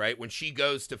Danes, right, when she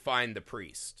goes to find the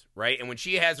priest, right, and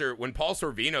when Paul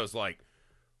Sorvino's like,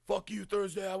 "Fuck you,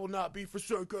 Thursday, I will not be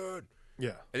forsaken."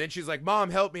 Yeah, and then she's like, "Mom,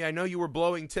 help me! I know you were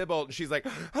blowing Tybalt," and she's like,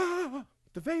 "Ah,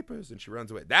 the vapors," and she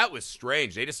runs away. That was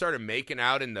strange. They just started making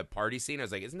out in the party scene. I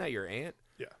was like, "Isn't that your aunt?"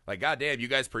 Yeah. Like, goddamn, you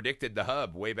guys predicted the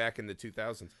hub way back in the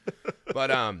 2000s.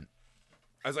 But I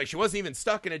was like, she wasn't even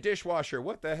stuck in a dishwasher.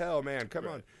 What the hell, man?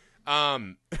 Come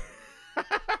on.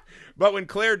 But when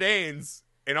Claire Danes,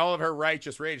 in all of her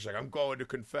righteous rage, like, I'm going to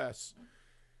confess,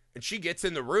 and she gets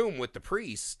in the room with the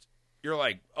priest, you're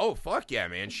like, oh, fuck yeah,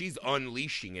 man. She's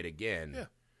unleashing it again. Yeah.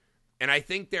 And I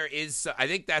think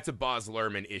that's a Baz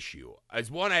Luhrmann issue. As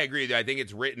one, I agree that I think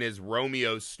it's written as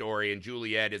Romeo's story and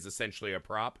Juliet is essentially a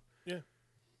prop. Yeah.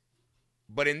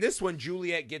 But in this one,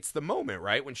 Juliet gets the moment,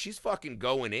 right? When she's fucking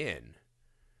going in.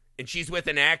 And she's with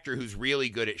an actor who's really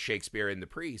good at Shakespeare and the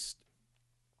Priest.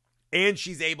 And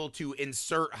she's able to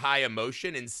insert high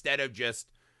emotion instead of just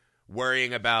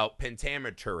worrying about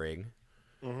pentametering.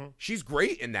 Mm-hmm. She's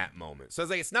great in that moment. So I was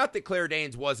like, it's not that Claire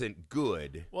Danes wasn't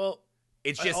good. Well,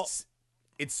 it's just,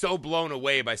 it's so blown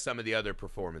away by some of the other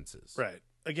performances. Right.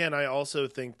 Again, I also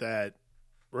think that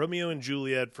Romeo and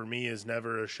Juliet, for me, is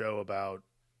never a show about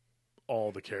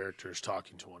all the characters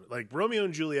talking to one. Like, Romeo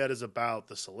and Juliet is about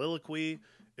the soliloquy.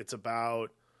 It's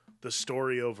about the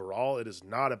story overall. It is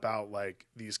not about, like,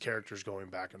 these characters going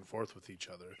back and forth with each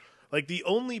other. Like, the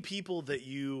only people that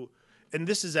and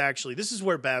this is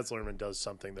where Baz Luhrmann does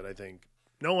something that I think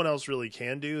no one else really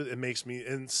can do. It makes me,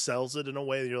 and sells it in a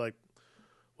way that you're like,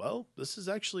 well, this is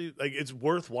actually, like, it's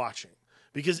worth watching.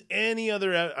 Because any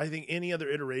other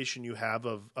iteration you have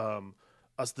of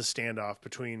the standoff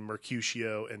between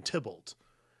Mercutio and Tybalt,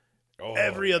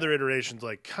 every other iteration's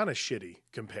like kind of shitty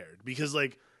compared. Because,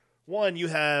 like, one, you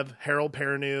have Harold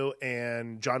Perrineau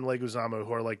and John Leguizamo,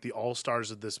 who are like the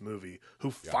all-stars of this movie, who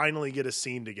finally get a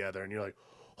scene together, and you're like,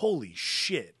 holy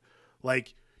shit.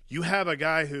 Like, you have a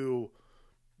guy who's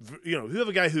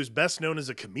best known as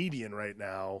a comedian right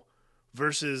now,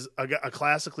 versus a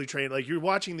classically trained, like, you're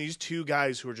watching these two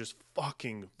guys who are just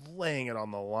fucking laying it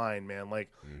on the line, man. Like,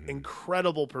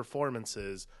 incredible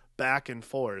performances back and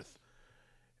forth.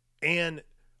 And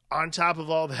on top of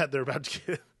all that, they're about to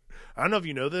get, I don't know if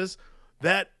you know this,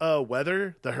 that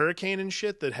weather, the hurricane and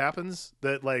shit that happens,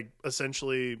 that, like,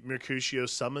 essentially Mercutio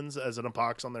summons as an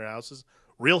pox on their houses,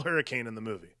 real hurricane in the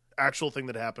movie. Actual thing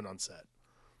that happened on set.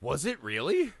 Was it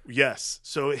really? Yes.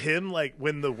 So him, like,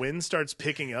 when the wind starts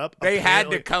picking up, they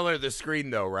had to color the screen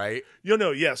though, right?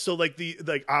 Yeah. So, like,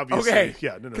 obviously, okay,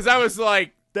 yeah, no. Because I was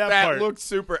like, that part looked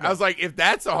super. No. I was like, if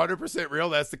that's 100%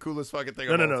 real, that's the coolest fucking thing.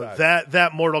 No.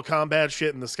 That Mortal Kombat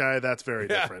shit in the sky, that's very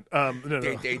different.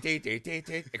 No.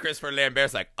 Christopher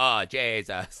Lambert's like, oh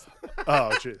Jesus.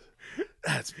 Oh jeez.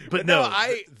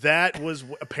 That was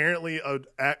apparently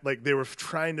like they were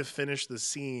trying to finish the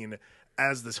scene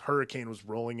as this hurricane was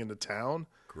rolling into town.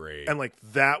 Great. And, like,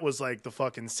 that was, like, the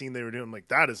fucking scene they were doing. Like,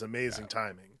 that is amazing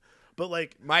timing. But,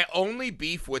 like, my only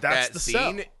beef with that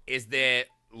scene is that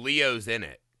Leo's in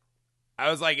it. I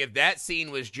was like, if that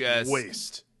scene was just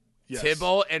waste. Yes.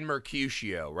 Tybalt and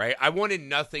Mercutio, right? I wanted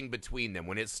nothing between them.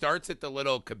 When it starts at the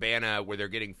little cabana where they're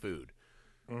getting food,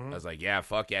 I was like, yeah,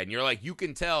 fuck yeah. And you're like, you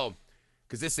can tell,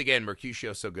 because this, again,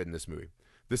 Mercutio's so good in this movie.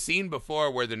 The scene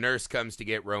before where the nurse comes to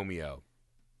get Romeo,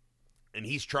 and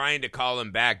he's trying to call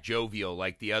him back jovial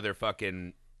like the other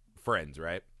fucking friends,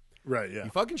 right? Right, yeah. He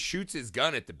fucking shoots his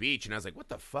gun at the beach, and I was like, what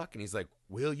the fuck? And he's like,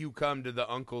 will you come to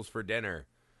the uncle's for dinner?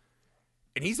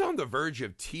 And he's on the verge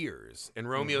of tears. And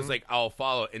Romeo's like, I'll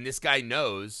follow. And this guy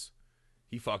knows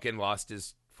he fucking lost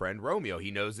his friend Romeo.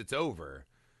 He knows it's over.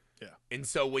 Yeah. And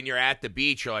so when you're at the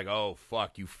beach, you're like, oh,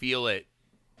 fuck. You feel it.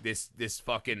 This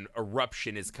fucking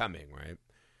eruption is coming, right?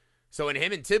 So when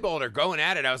him and Tybalt are going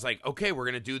at it, I was like, okay, we're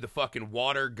going to do the fucking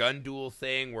water gun duel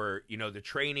thing where, you know, the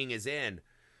training is in.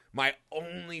 My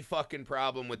only fucking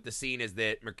problem with the scene is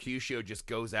that Mercutio just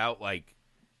goes out like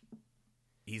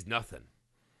he's nothing.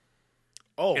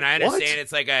 Oh, and I understand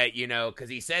it's like because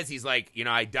he says he's like,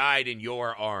 I died in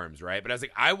your arms, right? But I was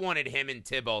like, I wanted him and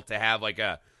Tybalt to have like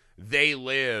they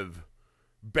live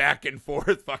back and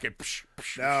forth fucking.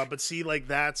 No, but see, like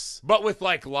but with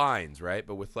like lines, right?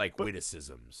 But with like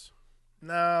witticisms.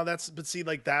 No, that's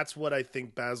what I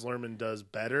think Baz Luhrmann does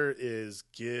better is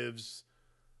gives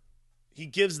he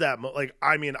gives that like,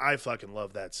 I mean, I fucking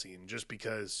love that scene just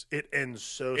because it ends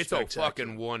so It's a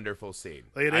fucking wonderful scene.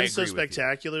 Like, it ends so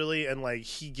spectacularly, and like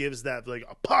he gives that like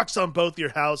a pox on both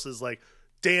your houses, like,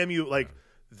 damn you, like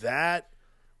that.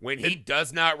 When he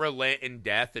does not relent in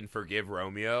death and forgive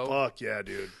Romeo. Fuck yeah,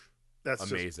 dude.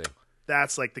 That's amazing.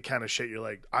 That's like the kind of shit you're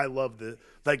like, I love the,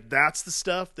 like, that's the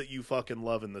stuff that you fucking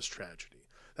love in this tragedy.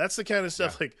 That's the kind of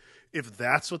stuff, like, if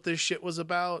that's what this shit was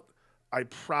about, I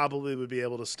probably would be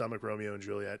able to stomach Romeo and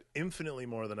Juliet infinitely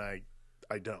more than I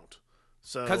don't.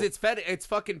 So because it's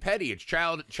fucking petty. It's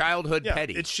childhood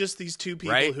petty. It's just these two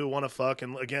people who want to fuck,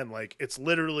 and again, like, it's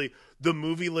literally, the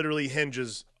movie literally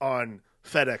hinges on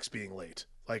FedEx being late.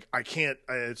 Like, I can't.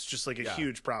 It's just like a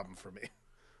huge problem for me.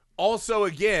 Also,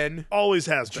 again, always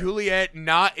has been. Juliet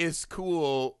not as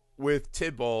cool with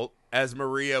Tybalt as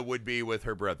Maria would be with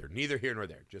her brother. Neither here nor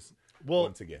there. Just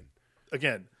once again,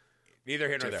 neither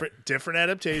here nor there. Different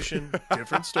adaptation,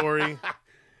 different story.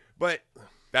 But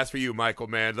that's for you, Michael.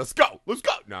 Man, let's go.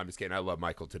 No, I'm just kidding. I love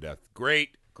Michael to death.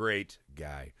 Great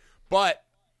guy. But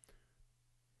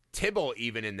Tybalt,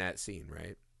 even in that scene,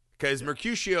 right? Because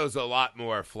Mercutio's a lot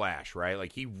more Flash, right?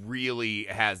 Like, he really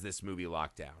has this movie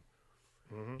locked down.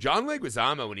 Mm-hmm. John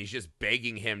Leguizamo, when he's just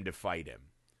begging him to fight him,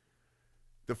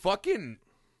 the fucking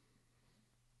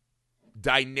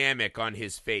dynamic on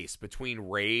his face between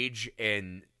rage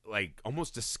and, like,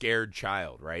 almost a scared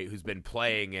child, right? Who's been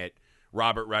playing it,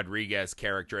 Robert Rodriguez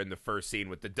character in the first scene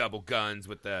with the double guns,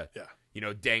 with the,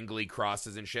 dangly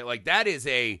crosses and shit. Like, that is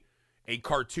a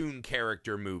cartoon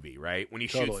character movie, right? When he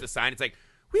shoots the sign, it's like,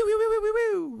 woo, woo, woo, woo,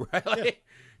 woo, right? Like,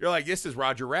 you're like, this is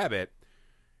Roger Rabbit.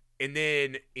 And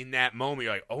then in that moment,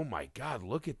 you're like, oh my God,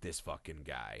 look at this fucking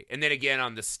guy. And then again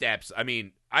on the steps, I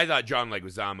mean, I thought John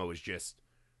Leguizamo was just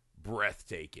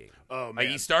breathtaking. Oh, man. Like,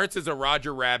 he starts as a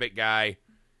Roger Rabbit guy,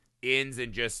 ends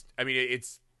and just, I mean,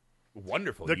 it's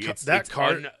wonderful. You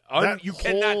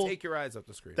cannot take your eyes off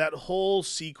the screen. That whole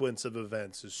sequence of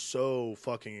events is so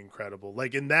fucking incredible.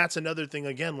 Like, and that's another thing,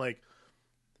 again, like,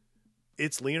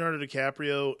 it's Leonardo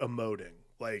DiCaprio emoting.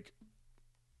 Like,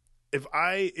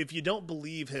 if you don't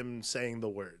believe him saying the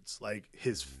words, like,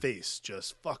 his face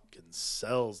just fucking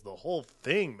sells the whole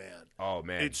thing, man. Oh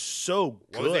man, it's so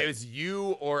good. It was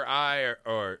you or I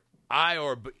or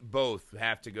both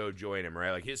have to go join him,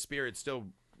 right? Like, his spirit's still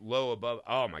low above.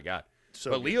 Oh my God.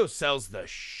 But Leo sells the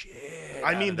shit.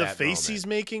 I mean, the face he's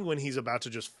making when he's about to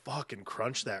just fucking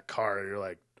crunch that car, you're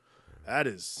like,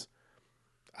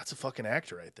 that's a fucking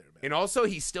actor right there, man. And also,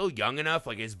 he's still young enough.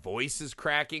 Like, his voice is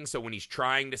cracking, so when he's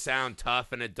trying to sound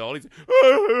tough and adult, he's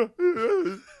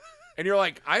and you're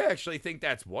like, I actually think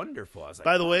that's wonderful. I was like,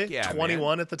 by the way,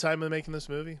 21 at the time of making this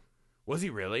movie. Was he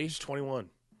really? He's 21.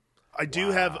 I do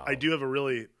have a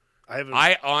really.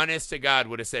 I honest to God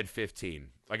would have said 15.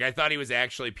 Like, I thought he was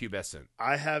actually pubescent.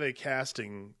 I have a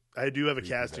casting. I do have a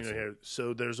casting right here.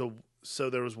 So there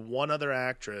was one other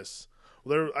actress.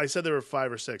 I said there were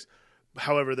 5 or 6.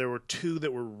 However, there were 2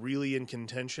 that were really in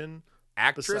contention.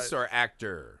 Actress or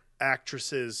actor?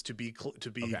 Actresses to be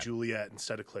Juliet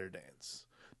instead of Claire Danes.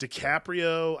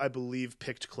 DiCaprio, I believe,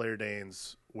 picked Claire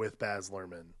Danes with Baz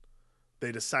Luhrmann.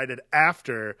 They decided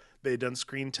after they'd done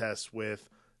screen tests with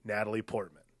Natalie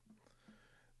Portman.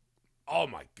 Oh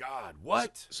my God!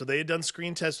 What? So they had done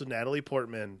screen tests with Natalie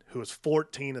Portman, who was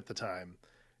 14 at the time.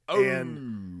 Oh,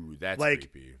 and that's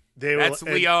creepy. That's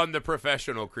Leon the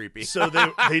professional creepy. So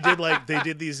they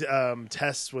did these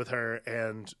tests with her,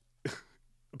 and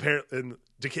apparently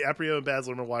DiCaprio and Baz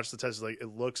Luhrmann watched the test. Like,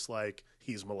 it looks like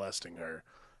he's molesting her.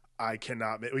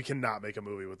 We cannot make a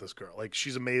movie with this girl. Like,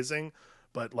 she's amazing,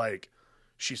 but like,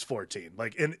 she's 14.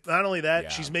 Like, and not only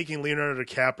that, she's making Leonardo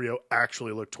DiCaprio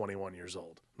actually look 21 years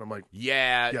old. And I'm like,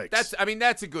 yeah, yikes.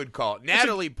 That's a good call.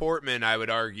 Natalie Portman, I would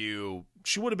argue,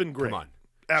 she would have been great. Come on,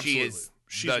 absolutely,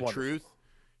 she's the wonderful. Truth.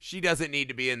 She doesn't need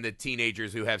to be in the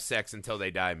teenagers who have sex until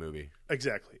they die movie.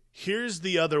 Exactly. Here's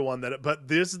the other one but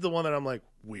this is the one that I'm like,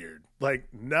 weird. Like,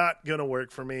 not gonna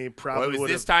work for me. Probably it was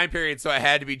this time period, so it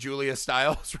had to be Julia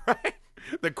Stiles, right?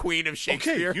 The Queen of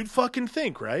Shakespeare. Okay, you'd fucking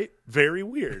think, right? Very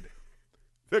weird.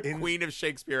 Queen of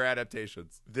Shakespeare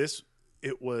adaptations.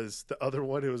 It was the other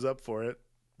one who was up for it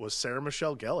was Sarah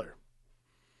Michelle Gellar.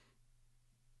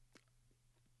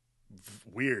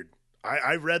 Weird.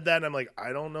 I read that and I'm like,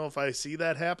 I don't know if I see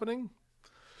that happening.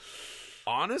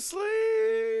 Honestly,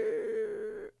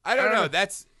 I don't know.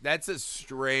 That's a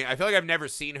strange. I feel like I've never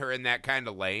seen her in that kind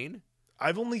of lane.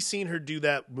 I've only seen her do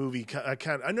that movie.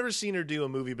 I've never seen her do a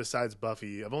movie besides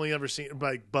Buffy. I've only ever seen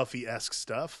like Buffy-esque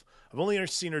stuff. I've only ever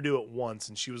seen her do it once,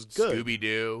 and she was good.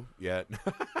 Scooby-Doo, yeah.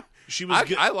 She was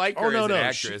good. I like her as an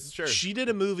actress. She did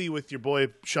a movie with your boy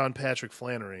Sean Patrick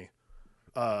Flannery.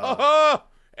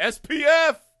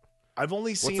 SPF. I've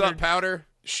only seen What's up, Powder?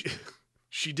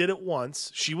 She did it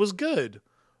once. She was good.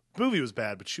 Movie was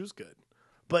bad, but she was good.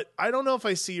 But I don't know if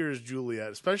I see her as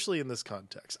Juliet, especially in this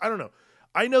context. I don't know.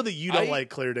 I know that you don't like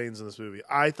Claire Danes in this movie.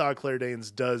 I thought Claire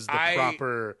Danes does the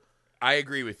proper. I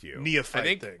agree with you.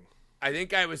 Neophyte thing. I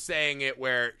think I was saying it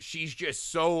where she's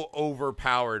just so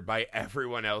overpowered by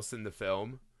everyone else in the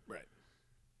film. Right.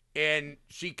 And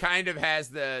she kind of has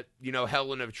the,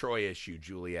 Helen of Troy issue,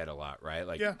 Juliet, a lot, right?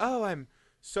 Like, yeah. Oh, I'm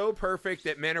so perfect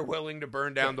that men are willing to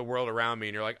burn down the world around me.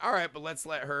 And you're like, all right, but let's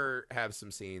let her have some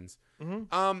scenes.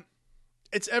 Mm-hmm.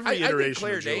 It's every iteration. I think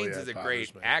Claire of Juliet Danes is a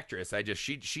great actress.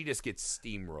 She just gets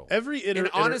steamrolled.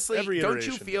 And honestly, don't you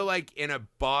iteration, feel like in a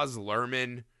Baz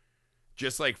Luhrmann,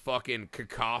 just like fucking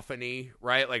cacophony,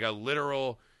 right? Like a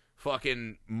literal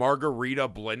fucking margarita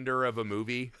blender of a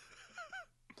movie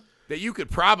that you could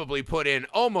probably put in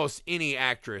almost any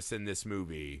actress in this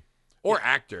movie or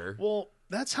actor. Well,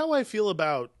 that's how I feel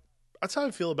about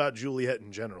Juliet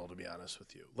in general, to be honest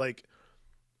with you. Like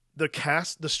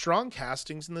the strong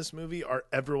castings in this movie are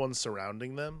everyone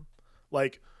surrounding them.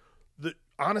 Like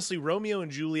honestly, Romeo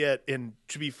and Juliet, and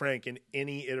to be frank, in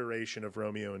any iteration of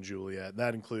Romeo and Juliet, and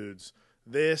that includes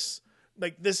this.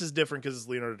 Like, this is different because it's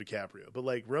Leonardo DiCaprio, but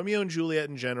like Romeo and Juliet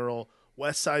in general,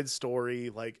 West Side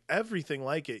Story, like everything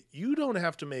like it, you don't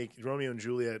have to make Romeo and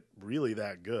Juliet really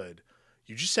that good.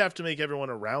 You just have to make everyone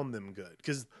around them good,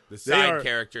 because the side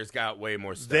characters got way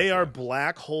more stuff. They are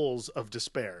black holes of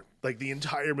despair. Like the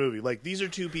entire movie. Like, these are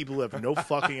two people who have no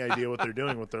fucking idea what they're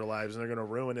doing with their lives, and they're going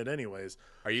to ruin it anyways.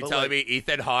 Are you telling me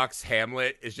Ethan Hawke's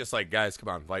Hamlet is just like, guys, come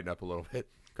on, lighten up a little bit.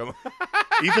 Come on.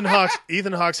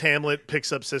 Ethan Hawke's Hamlet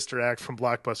picks up Sister Act from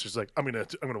Blockbuster's like, I'm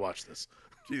gonna watch this.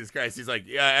 Jesus Christ, he's like,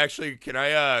 yeah, actually, can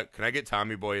I get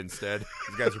Tommy Boy instead?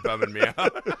 These guys are bumming me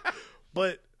out.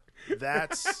 But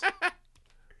that's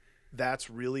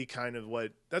really kind of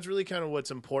what's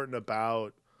important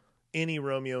about any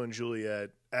Romeo and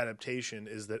Juliet adaptation,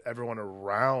 is that everyone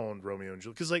around Romeo and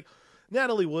Juliet, because like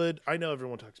Natalie Wood, I know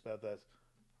everyone talks about that.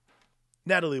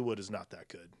 Natalie Wood is not that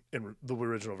good in the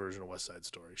original version of West Side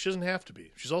Story. She doesn't have to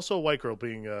be. She's also a white girl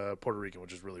being Puerto Rican,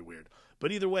 which is really weird.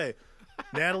 But either way,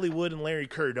 Natalie Wood and Larry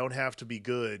Kerr don't have to be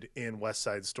good in West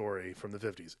Side Story from the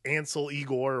 50s. Ansel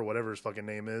Igor, or whatever his fucking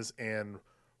name is, and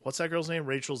what's that girl's name?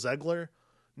 Rachel Zegler?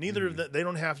 Neither of them, you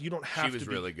don't have to be. She was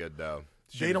really good, though.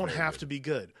 They don't have to be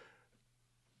good.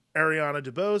 Ariana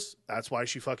DeBose, that's why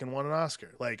she fucking won an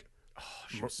Oscar. Like,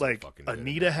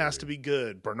 Anita has to be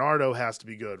good. Bernardo has to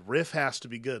be good. Riff has to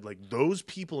be good. Like, those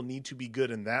people need to be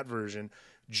good in that version,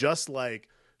 just like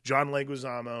John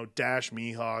Leguizamo, Dash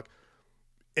Mihawk,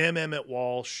 M. Emmett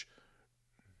Walsh,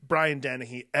 Brian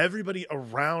Dennehy. Everybody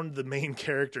around the main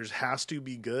characters has to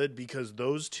be good, because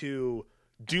those two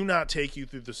do not take you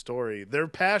through the story. Their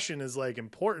passion is like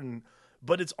important,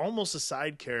 but it's almost a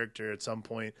side character at some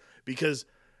point, because,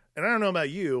 and I don't know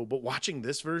about you, but watching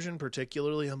this version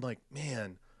particularly, I'm like,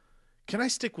 man, can I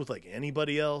stick with like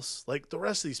anybody else? Like, the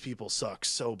rest of these people suck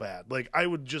so bad. Like, I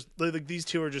would just, like, these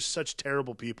two are just such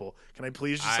terrible people. Can I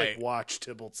please just watch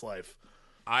Tybalt's life?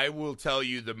 I will tell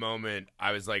you the moment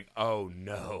I was like, oh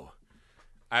no.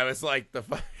 I was like,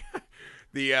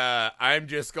 I'm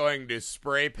just going to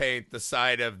spray paint the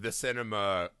side of the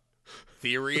cinema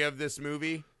theory of this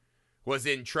movie was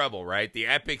in trouble, right? The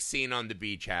epic scene on the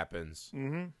beach happens.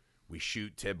 Mm-hmm. We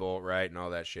shoot Tybalt, right? And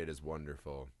all that shit is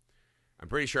wonderful. I'm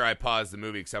pretty sure I paused the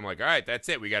movie because I'm like, all right, that's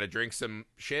it. We got to drink some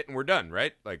shit and we're done,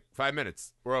 right? Like 5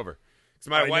 minutes. We're over.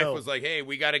 So my wife was like, hey,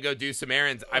 we got to go do some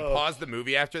errands. I paused the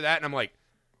movie after that and I'm like,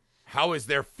 how is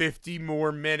there 50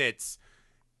 more minutes?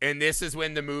 And this is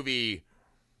when the movie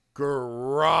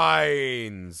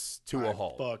grinds to a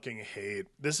halt. I fucking hate.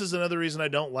 This is another reason I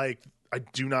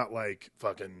do not like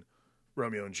fucking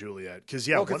Romeo and Juliet. Because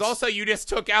because also you just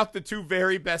took out the two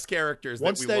very best characters.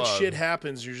 Once that shit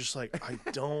happens, you're just like, I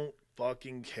don't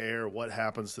fucking care what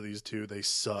happens to these two. They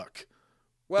suck.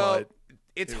 Well,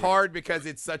 it's hard because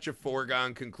it's such a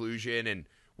foregone conclusion, and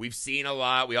we've seen a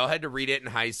lot. We all had to read it in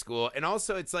high school, and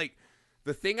also it's like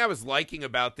the thing I was liking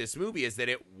about this movie is that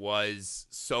it was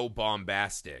so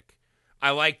bombastic.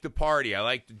 I like the party. I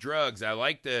like the drugs. I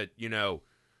like the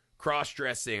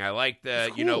cross-dressing. I like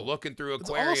the, cool. Looking through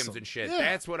aquariums awesome. and shit. Yeah.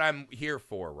 That's what I'm here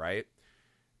for, right?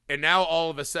 And now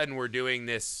all of a sudden we're doing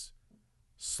this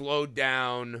slowed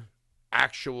down,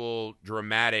 actual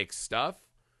dramatic stuff.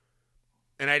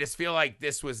 And I just feel like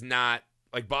this was not,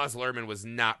 like Baz Luhrmann was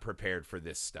not prepared for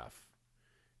this stuff.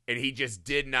 And he just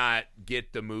did not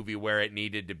get the movie where it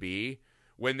needed to be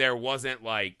when there wasn't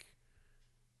like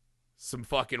some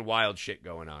fucking wild shit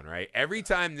going on, right? Every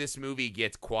time this movie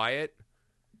gets quiet,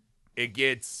 it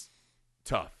gets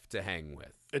tough to hang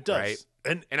with. It does. Right?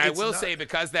 And I will say,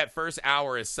 because that first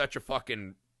hour is such a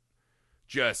fucking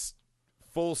just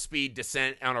full speed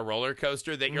descent on a roller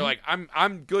coaster that you're like,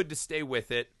 I'm good to stay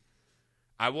with it.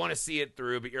 I want to see it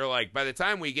through, but you're like, by the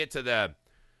time we get to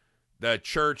the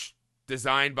church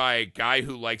designed by a guy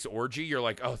who likes orgy, you're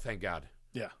like, oh, thank God.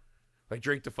 Yeah. Like,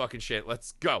 drink the fucking shit.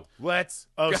 Let's go. Let's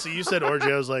go. So you said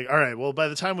orgy. I was like, all right, well, by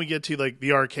the time we get to, like,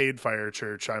 the Arcade Fire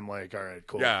Church, I'm like, all right,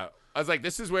 cool. Yeah. I was like,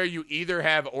 this is where you either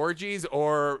have orgies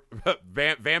or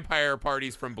vampire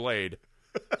parties from Blade.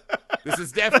 This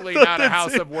is definitely not a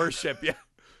house of worship. Yeah.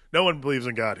 No one believes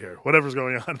in God here. Whatever's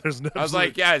going on, there's no. I was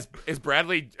like, yeah, is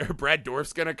Brad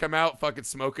Dourif's gonna come out fucking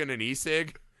smoking an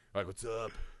e-cig? Like, what's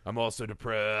up? I'm also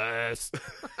depressed.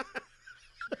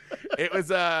 It was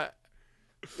yeah.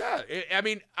 I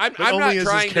mean, I'm not trying his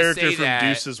character to say from that.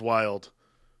 Deuce is Wild.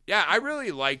 Yeah, I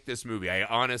really liked this movie. I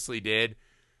honestly did.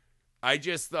 I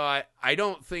just thought, I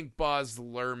don't think Baz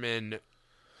Luhrmann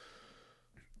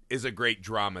is a great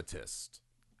dramatist.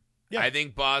 Yeah. I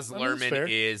think Baz Luhrmann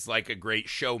is like a great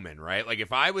showman, right? Like,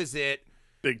 if I was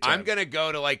Big time. I'm going to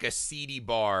go to like a seedy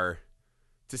bar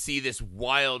to see this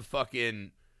wild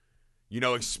fucking,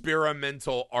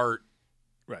 experimental art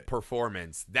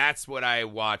performance. That's what I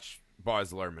watch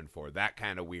Baz Luhrmann for, that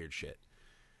kind of weird shit.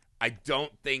 I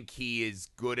don't think he is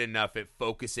good enough at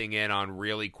focusing in on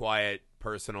really quiet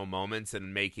personal moments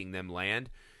and making them land.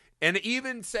 And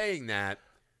even saying that,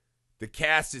 the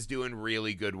cast is doing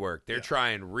really good work. They're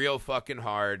trying real fucking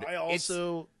hard.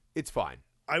 It's fine.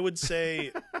 I would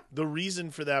say the reason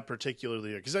for that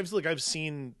particularly, because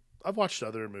I've watched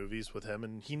other movies with him,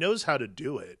 and he knows how to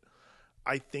do it.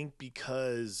 I think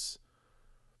because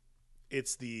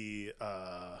it's the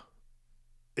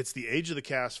age of the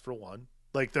cast, for one.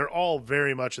 Like, they're all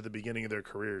very much at the beginning of their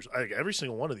careers. Like, every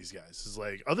single one of these guys is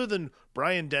like, other than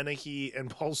Brian Dennehy and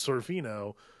Paul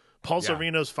Sorvino.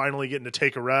 Sorvino's finally getting to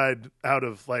take a ride out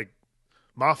of, like,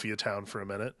 Mafia Town for a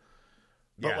minute.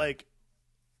 But, like,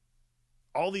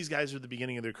 all these guys are at the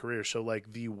beginning of their career. So,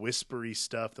 like, the whispery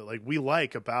stuff that, like, we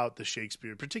like about the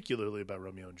Shakespeare, particularly about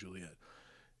Romeo and Juliet,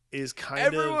 is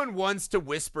Everyone wants to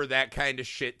whisper that kind of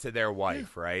shit to their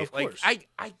wife, right? Of course. Like,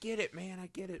 I get it, man. I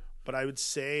get it. But I would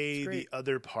say the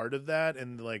other part of that,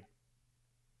 and, like,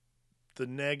 the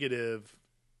negative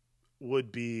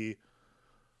would be,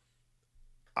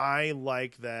 I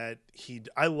like that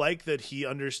he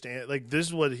understands, like, this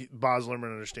is what Baz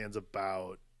Luhrmann understands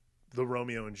about the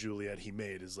Romeo and Juliet he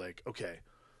made, is like, okay,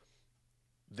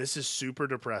 this is super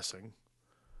depressing.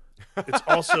 It's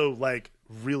also, like,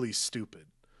 really stupid.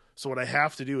 So what I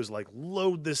have to do is, like,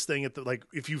 load this thing at like,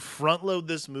 if you front load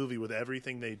this movie with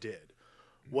everything they did,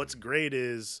 what's great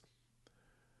is,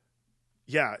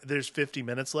 there's 50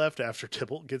 minutes left after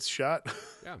Tybalt gets shot.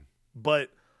 Yeah. But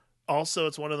also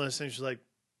it's one of those things, like,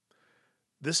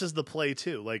 this is the play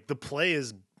too. Like, the play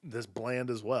is this bland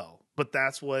as well. But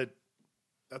that's what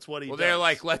he does. They're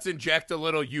like, let's inject a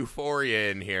little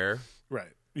euphoria in here.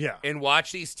 Right. Yeah. And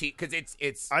watch these because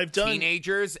it's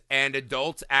teenagers and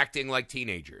adults acting like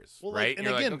teenagers, right? And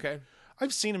again, like, okay.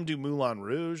 I've seen him do Moulin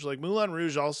Rouge. Like, Moulin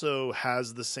Rouge also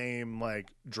has the same, like,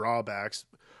 drawbacks.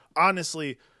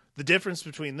 Honestly, the difference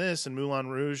between this and Moulin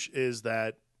Rouge is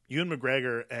that Ewan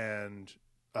McGregor and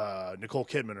Nicole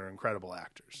Kidman are incredible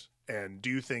actors and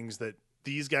do things that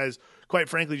these guys, quite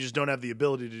frankly, just don't have the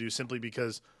ability to do, simply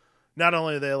because not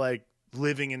only are they, like,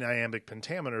 living in iambic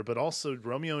pentameter, but also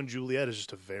Romeo and Juliet is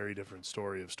just a very different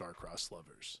story of star-crossed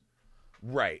lovers.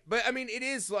 Right. But, I mean, it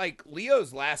is, like,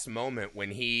 Leo's last moment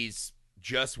when he's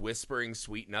just whispering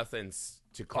sweet nothings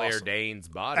to Claire Danes'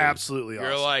 body. Absolutely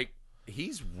You're awesome. Like,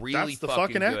 he's really That's the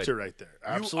fucking good. actor right there.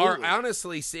 Absolutely. You are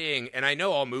honestly seeing, and I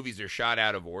know all movies are shot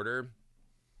out of order,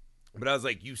 but I was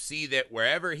like, you see that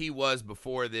wherever he was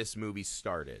before this movie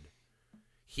started,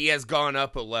 he has gone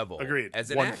up a level. Agreed. As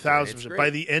an 1,000%.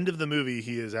 By the end of the movie,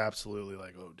 he is absolutely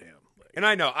like, oh, damn. Like, and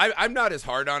I know, I'm not as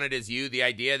hard on it as you. The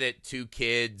idea that two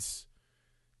kids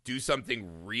do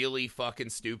something really fucking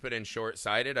stupid and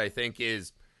short-sighted, I think,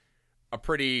 is a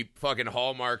pretty fucking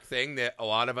hallmark thing that a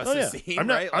lot of us have seen. I'm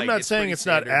not saying it's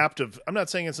not apt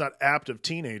of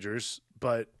teenagers,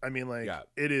 but I mean, like,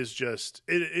 it is just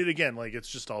it again, like, it's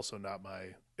just also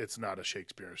it's not a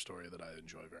Shakespeare story that I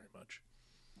enjoy very much.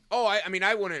 Oh, I mean,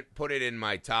 I wouldn't put it in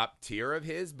my top tier of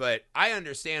his, but I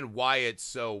understand why it's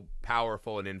so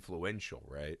powerful and influential,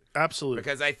 right? Absolutely.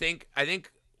 Because I think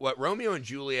what Romeo and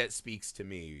Juliet speaks to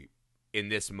me in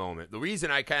this moment, the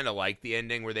reason I kind of like the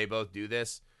ending where they both do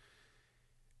this,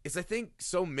 is I think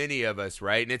so many of us,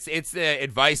 right? And it's the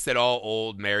advice that all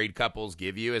old married couples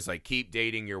give you, is like, keep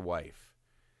dating your wife.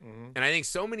 Mm-hmm. And I think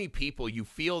so many people, you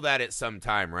feel that at some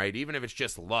time, right? Even if it's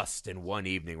just lust in one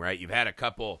evening, right? You've had a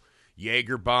couple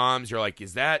Jaeger bombs. You're like,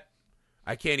 is that?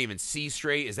 I can't even see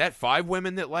straight. Is that 5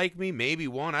 women that like me? Maybe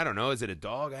 1. I don't know. Is it a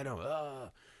dog? I don't.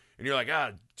 And you're like,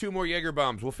 2 more Jaeger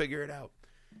bombs. We'll figure it out.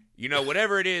 You know,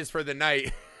 whatever it is for the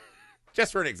night.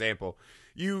 Just for an example,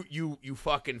 you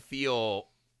fucking feel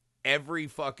every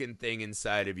fucking thing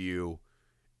inside of you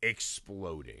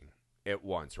exploding at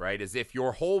once, right? As if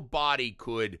your whole body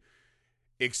could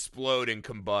explode and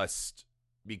combust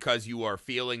because you are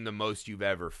feeling the most you've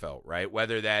ever felt, right?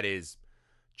 Whether that is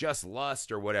just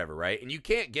lust or whatever, right? And you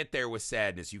can't get there with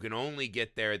sadness. You can only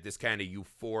get there at this kind of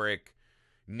euphoric,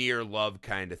 near love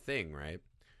kind of thing, right?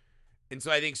 And so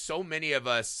I think so many of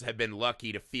us have been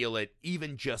lucky to feel it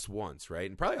even just once, right?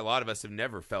 And probably a lot of us have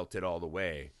never felt it all the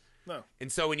way. No.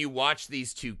 And so when you watch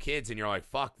these 2 kids and you're like,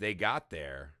 fuck, they got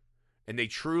there. And they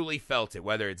truly felt it,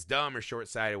 whether it's dumb or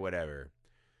short-sighted, whatever.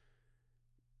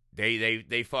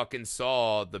 They fucking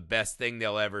saw the best thing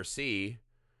they'll ever see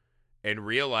and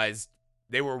realized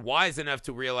they were wise enough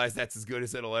to realize that's as good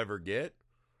as it'll ever get.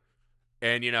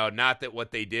 And, you know, not that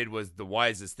what they did was the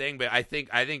wisest thing, but I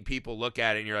think people look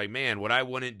at it and you're like, man, what I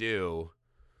wouldn't do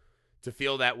to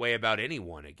feel that way about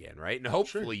anyone again, right? And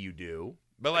hopefully you do.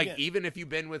 But, like, even if you've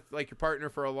been with, like, your partner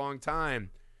for a long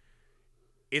time,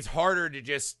 it's harder to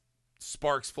just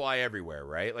sparks fly everywhere,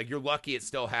 right? Like, you're lucky it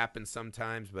still happens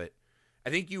sometimes, but I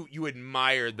think you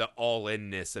admire the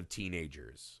all-inness of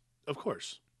teenagers. Of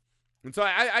course. And so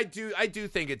I do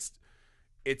think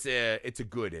it's a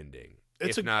good ending.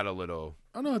 It's not a little.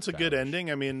 Oh no, it's a good ending.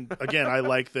 I mean, again, I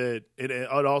like that it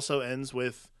also ends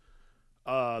with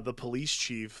the police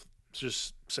chief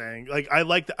just saying, like, I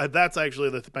like that's actually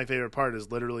my favorite part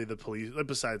is literally the police,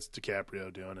 besides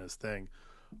DiCaprio doing his thing,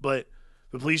 but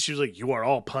the police chief's like, you are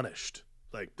all punished.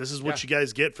 Like, this is what you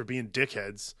guys get for being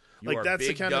dickheads. You are that's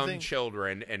big, the kind dumb of thing.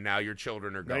 Children, and now your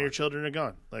children are gone. Now your children are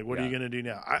gone. Like, what are you going to do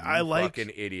now? I like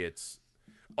fucking idiots.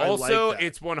 Also,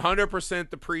 it's 100%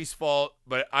 the priest's fault,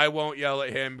 but I won't yell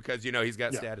at him because, you know, he's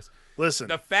got status. Listen,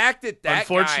 the fact that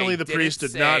unfortunately guy the priest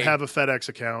did not have a FedEx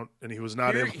account, and he was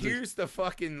not able to. Here's the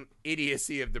fucking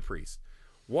idiocy of the priest.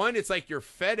 One, it's like you're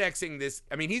FedExing this.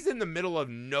 I mean, he's in the middle of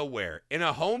nowhere in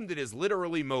a home that is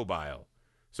literally mobile,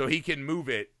 so he can move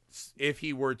it if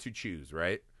he were to choose,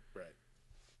 right? Right.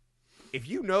 If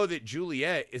you know that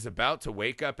Juliet is about to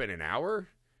wake up in an hour,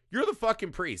 you're the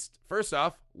fucking priest. First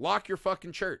off, lock your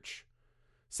fucking church.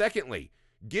 Secondly,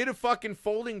 get a fucking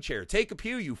folding chair. Take a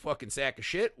pew, you fucking sack of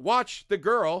shit. Watch the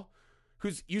girl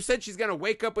you said she's going to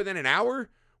wake up within an hour.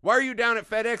 Why are you down at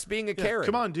FedEx being a Karen?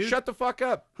 Come on, dude. Shut the fuck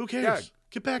up. Who cares?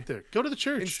 Get back there. Go to the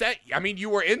church. Instead, I mean, you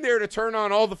were in there to turn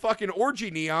on all the fucking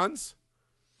orgy neons.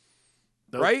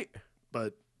 Nope. Right?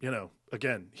 But, you know,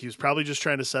 again, he was probably just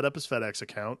trying to set up his FedEx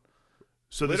account.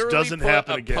 So literally this doesn't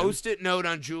happen again. Post-it note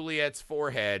on Juliet's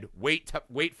forehead. Wait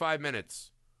 5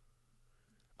 minutes.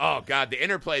 Oh, God. The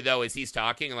interplay, though, is he's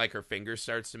talking and, like, her finger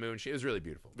starts to move. And it was really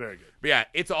beautiful. Very good. But, yeah,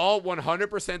 it's all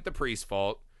 100% the priest's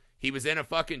fault. He was in a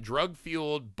fucking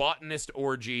drug-fueled botanist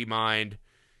orgy mind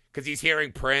because he's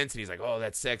hearing Prince, and he's like, oh,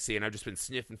 that's sexy, and I've just been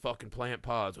sniffing fucking plant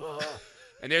pods. Oh.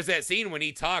 And there's that scene when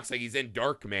he talks like he's in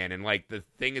Darkman, and, like, the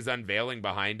thing is unveiling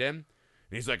behind him.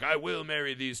 And he's like, I will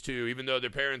marry these 2, even though their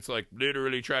parents, like,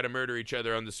 literally try to murder each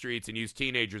other on the streets and use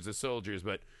teenagers as soldiers,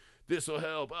 but this will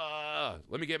help.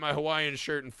 Let me get my Hawaiian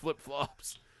shirt and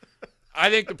flip-flops. I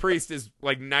think the priest is,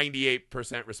 like,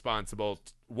 98% responsible,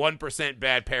 1%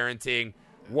 bad parenting,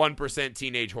 1%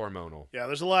 teenage hormonal. Yeah,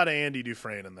 there's a lot of Andy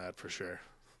Dufresne in that, for sure.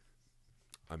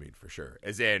 I mean, for sure.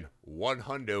 As in,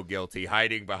 100 guilty,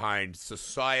 hiding behind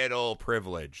societal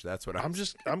privilege. That's what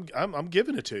I'm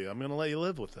giving it to you. I'm going to let you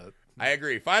live with that. I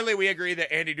agree. Finally, we agree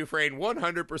that Andy Dufresne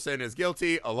 100% is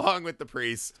guilty, along with the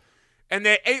priest. And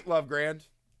that ain't love grand.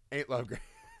 Ain't love grand.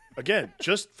 Again,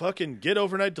 just fucking get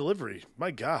overnight delivery.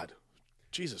 My God.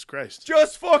 Jesus Christ.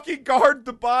 Just fucking guard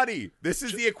the body. This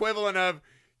is the equivalent of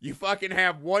you fucking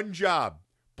have one job.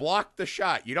 Block the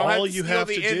shot. You don't have to steal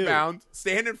the inbound.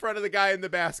 Stand in front of the guy in the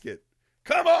basket.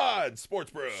 Come on, sports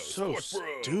bros. So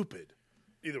stupid.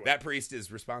 Either way. That priest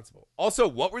is responsible. Also,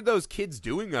 what were those kids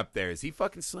doing up there? Is he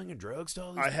fucking slinging drugs to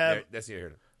all these? That's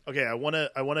here. Okay, I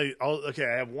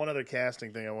have one other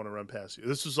casting thing I want to run past you.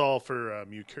 This was all for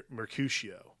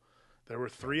Mercutio. There were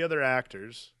 3 other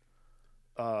actors.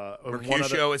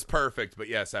 Mercutio is perfect, but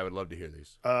yes, I would love to hear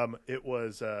these. It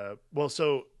was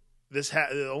so this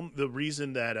the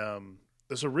reason that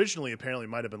this originally apparently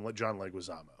might have been John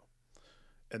Leguizamo.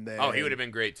 And then, he would have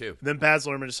been great too. Then Baz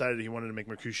Luhrmann decided he wanted to make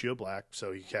Mercutio black,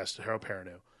 so he cast Harold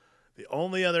Perrineau. The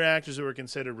only other actors that were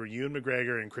considered were Ewan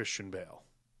McGregor and Christian Bale,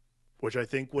 which I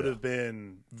think would have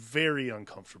been very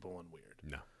uncomfortable and weird.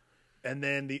 No. And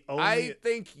then I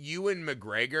think Ewan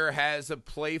McGregor has a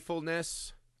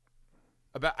playfulness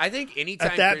I think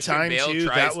anytime At that Christian time, Bale too,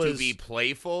 tries that was- to be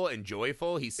playful and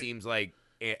joyful, he seems like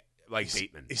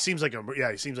Bateman. He seems like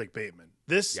he seems like Bateman.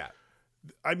 This, Yeah.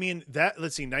 I mean,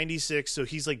 let's see, 96, so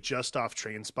he's like just off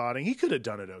Train Spotting. He could have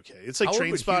done it okay. It's like How old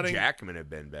Train would Spotting. Hugh Jackman have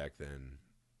been back then?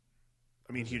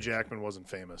 I mean, Hugh Jackman wasn't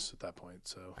famous at that point,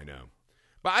 so. I know.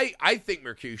 But I think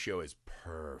Mercutio is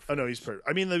perfect. Oh, no, he's perfect.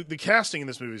 I mean, the casting in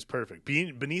this movie is perfect.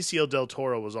 Benicio del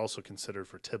Toro was also considered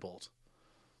for Tybalt.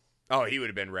 Oh, he would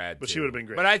have been rad, But too. she would have been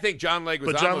great. But I think John Leguizamo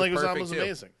But John was Leguizamo perfect, was too.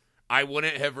 amazing. I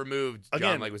wouldn't have removed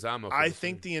Again, John Leguizamo. From I this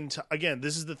think movie. again,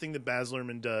 this is the thing that Baz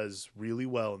Luhrmann does really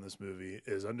well in this movie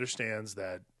is understands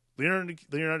that Leonardo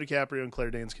DiCaprio and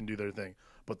Claire Danes can do their thing,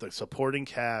 but the supporting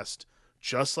cast,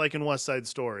 just like in West Side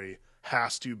Story,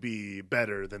 has to be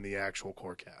better than the actual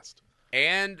core cast.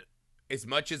 And as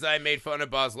much as I made fun of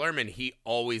Baz Luhrmann, he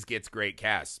always gets great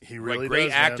casts. He really great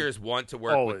does, man. actors want to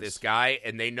work Always. with this guy,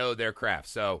 and they know their craft.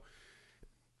 So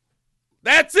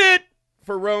that's it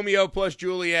for Romeo plus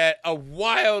Juliet, a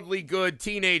wildly good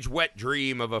teenage wet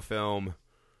dream of a film.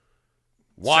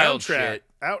 Wild Soundtrack shit.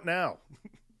 out now.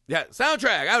 Yeah,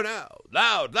 soundtrack out now.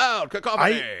 Loud,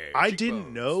 cacophony. I Cheekbones.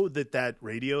 didn't know that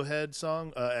Radiohead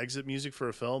song, exit music for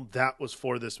a film, that was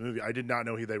for this movie. I did not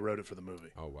know they wrote it for the movie.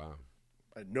 Oh, wow.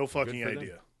 I had no fucking for them.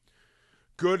 idea.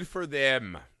 Good for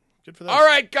them. Good for them. All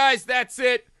right, guys, that's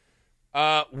it.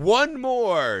 One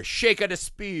more Shake of the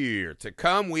Spear to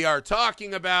come. We are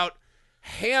talking about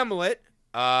Hamlet,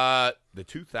 the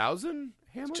 2000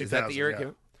 Hamlet? Is that the year it yeah. came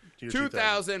out? Year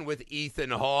 2000 with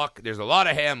Ethan Hawke. There's a lot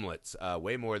of Hamlets,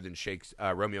 way more than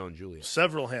Romeo and Juliet.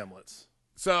 Several Hamlets.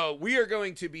 So we are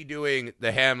going to be doing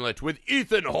the Hamlet with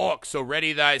Ethan Hawke. So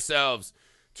ready thyselves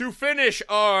to finish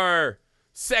our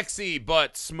sexy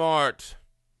but smart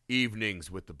evenings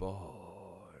with the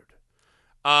Bard.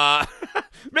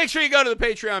 Make sure you go to the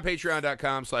Patreon,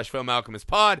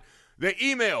 patreon.com/filmalchemistpod. The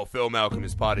email,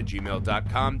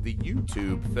 filmalchemistpod@gmail.com. The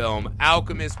YouTube, Film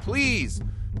Alchemist. Please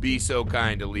be so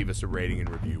kind to leave us a rating and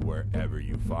review wherever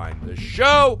you find the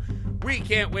show. We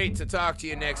can't wait to talk to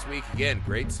you next week. Again,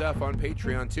 great stuff on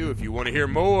Patreon, too, if you want to hear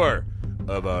more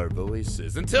of our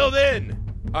voices. Until then,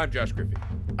 I'm Josh Griffey.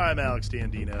 I'm Alex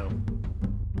Dandino.